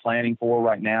planning for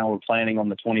right now. We're planning on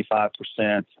the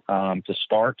 25% to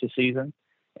start the season,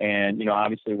 and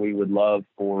obviously we would love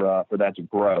for that to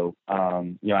grow.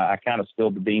 I kind of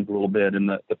spilled the beans a little bit in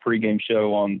the pregame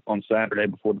show on Saturday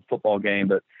before the football game,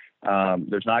 but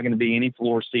there's not going to be any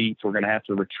floor seats. We're going to have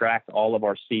to retract all of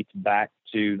our seats back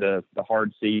to the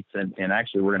hard seats, and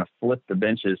actually we're going to flip the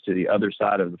benches to the other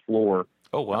side of the floor.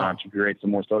 Oh, wow. To create some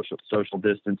more social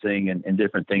distancing and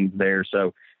different things there.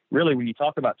 So really, when you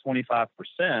talk about 25%,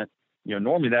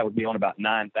 normally that would be on about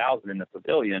 9,000 in the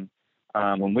pavilion.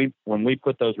 When we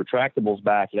put those retractables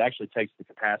back, it actually takes the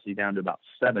capacity down to about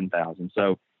 7,000.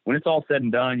 So when it's all said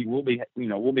and done, we'll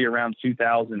be around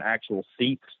 2,000 actual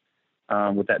seats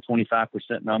with that 25%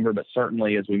 number. But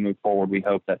certainly, as we move forward, we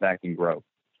hope that can grow.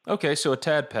 Okay, so a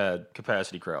tad pad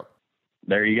capacity crowd.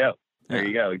 There you go. There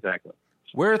you go. Exactly.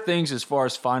 Where are things as far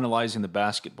as finalizing the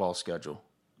basketball schedule?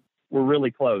 We're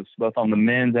really close, both on the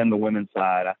men's and the women's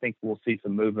side. I think we'll see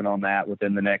some movement on that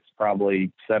within the next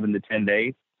probably 7 to 10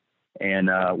 days, and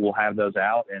we'll have those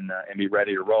out and be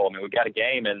ready to roll. I mean, we've got a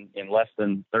game in less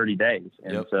than 30 days,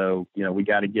 and so we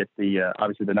got to get the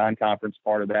obviously the non-conference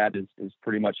part of that is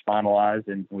pretty much finalized,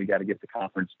 and we got to get the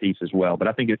conference piece as well. But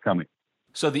I think it's coming.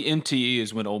 So the MTE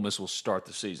is when Ole Miss will start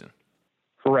the season.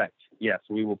 Correct. Yes,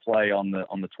 we will play on the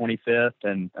 25th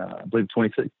and I believe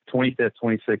 25th,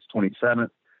 26th, 27th.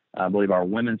 I believe our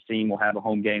women's team will have a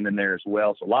home game in there as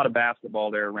well. So a lot of basketball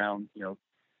there around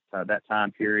that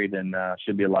time period, and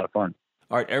should be a lot of fun.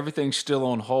 All right, everything's still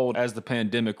on hold as the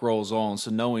pandemic rolls on.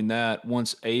 So knowing that,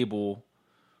 once able,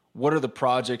 what are the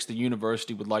projects the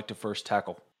university would like to first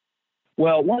tackle?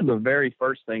 Well, one of the very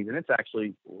first things, and it's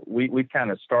actually, we've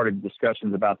kind of started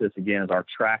discussions about this again, is our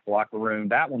track locker room.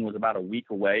 That one was about a week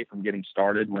away from getting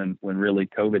started when really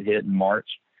COVID hit in March.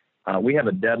 We have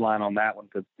a deadline on that one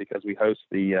because we host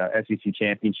the SEC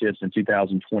championships in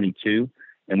 2022,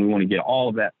 and we want to get all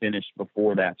of that finished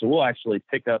before that. So we'll actually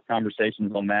pick up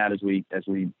conversations on that as we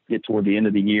get toward the end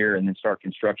of the year, and then start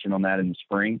construction on that in the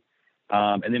spring.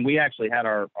 And then we actually had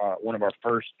our one of our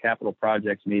first capital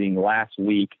projects meeting last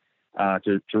week.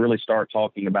 To really start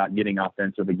talking about getting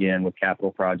offensive again with capital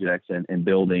projects and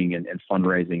building and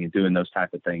fundraising and doing those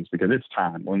type of things, because it's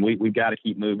time. When we've got to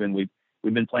keep moving.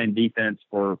 We've been playing defense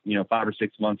for 5 or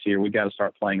 6 months here. We've got to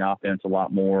start playing offense a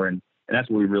lot more, and that's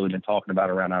what we've really been talking about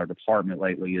around our department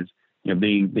lately is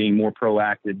being more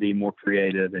proactive, being more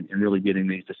creative, and really getting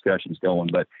these discussions going.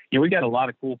 But we've got a lot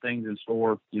of cool things in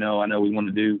store. I know we want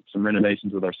to do some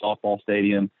renovations with our softball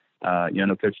stadium. I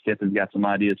know Coach Kiffin's got some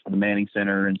ideas for the Manning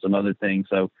Center and some other things.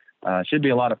 So it should be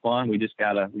a lot of fun. We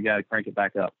gotta crank it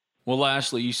back up. Well,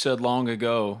 lastly, you said long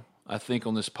ago, I think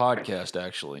on this podcast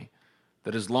actually,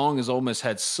 that as long as Ole Miss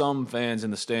had some fans in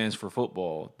the stands for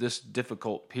football, this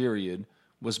difficult period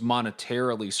was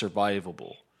monetarily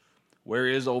survivable. Where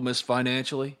is Ole Miss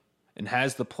financially? And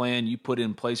has the plan you put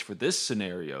in place for this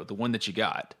scenario, the one that you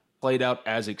got, played out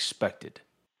as expected?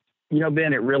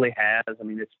 Ben, it really has. I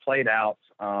mean, it's played out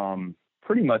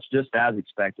pretty much just as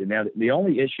expected. Now, the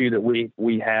only issue that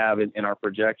we have in our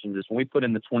projections is when we put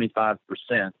in the 25%,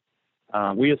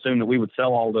 we assume that we would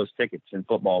sell all those tickets in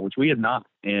football, which we have not,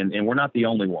 and we're not the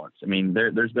only ones. I mean,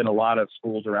 there's been a lot of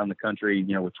schools around the country,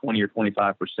 with 20 or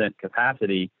 25%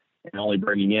 capacity and only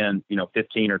bringing in,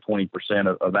 15 or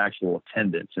 20% of actual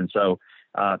attendance. And so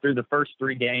through the first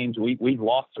 3 games, we've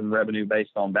lost some revenue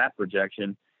based on that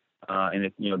projection. And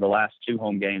if, the last 2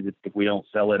 home games, if we don't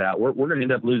sell it out, we're going to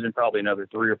end up losing probably another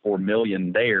 $3 or $4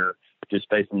 million there, just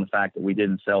based on the fact that we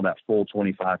didn't sell that full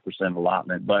 25%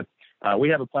 allotment. But we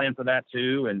have a plan for that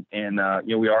too. And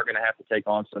we are going to have to take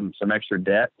on some extra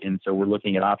debt. And so we're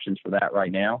looking at options for that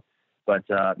right now. But,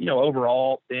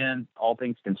 overall, Ben, all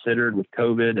things considered with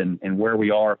COVID and where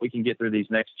we are, if we can get through these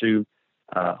next 2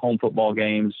 home football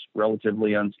games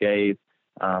relatively unscathed,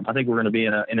 I think we're going to be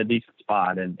in a decent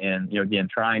spot. And again,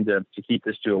 trying to keep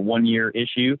this to a 1-year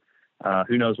issue.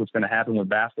 Who knows what's going to happen with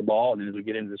basketball. And then as we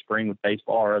get into the spring with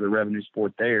baseball or other revenue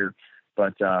sport there,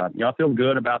 But, I feel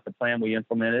good about the plan we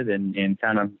implemented and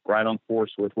kind of right on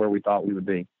course with where we thought we would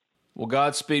be. Well,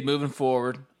 Godspeed moving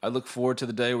forward. I look forward to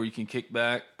the day where you can kick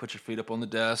back, put your feet up on the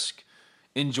desk,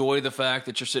 enjoy the fact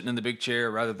that you're sitting in the big chair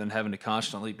rather than having to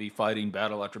constantly be fighting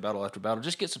battle after battle after battle.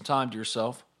 Just get some time to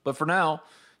yourself. But for now,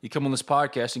 you come on this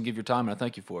podcast and give your time, and I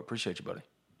thank you for it. Appreciate you, buddy.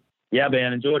 Yeah,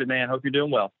 man. Enjoyed it, man. Hope you're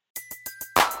doing well.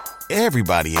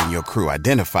 Everybody in your crew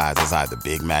identifies as either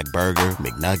Big Mac Burger,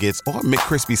 McNuggets, or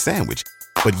McCrispy Sandwich.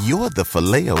 But you're the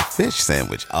Filet-O-Fish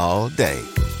Sandwich all day.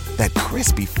 That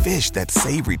crispy fish, that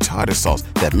savory tartar sauce,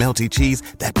 that melty cheese,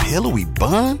 that pillowy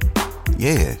bun.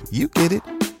 Yeah, you get it.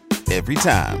 Every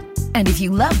time. And if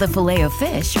you love the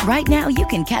Filet-O-Fish, right now you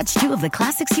can catch 2 of the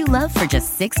classics you love for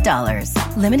just $6.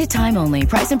 Limited time only.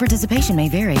 Price and participation may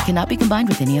vary. Cannot be combined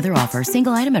with any other offer.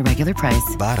 Single item at regular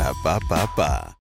price. Ba-da-ba-ba-ba.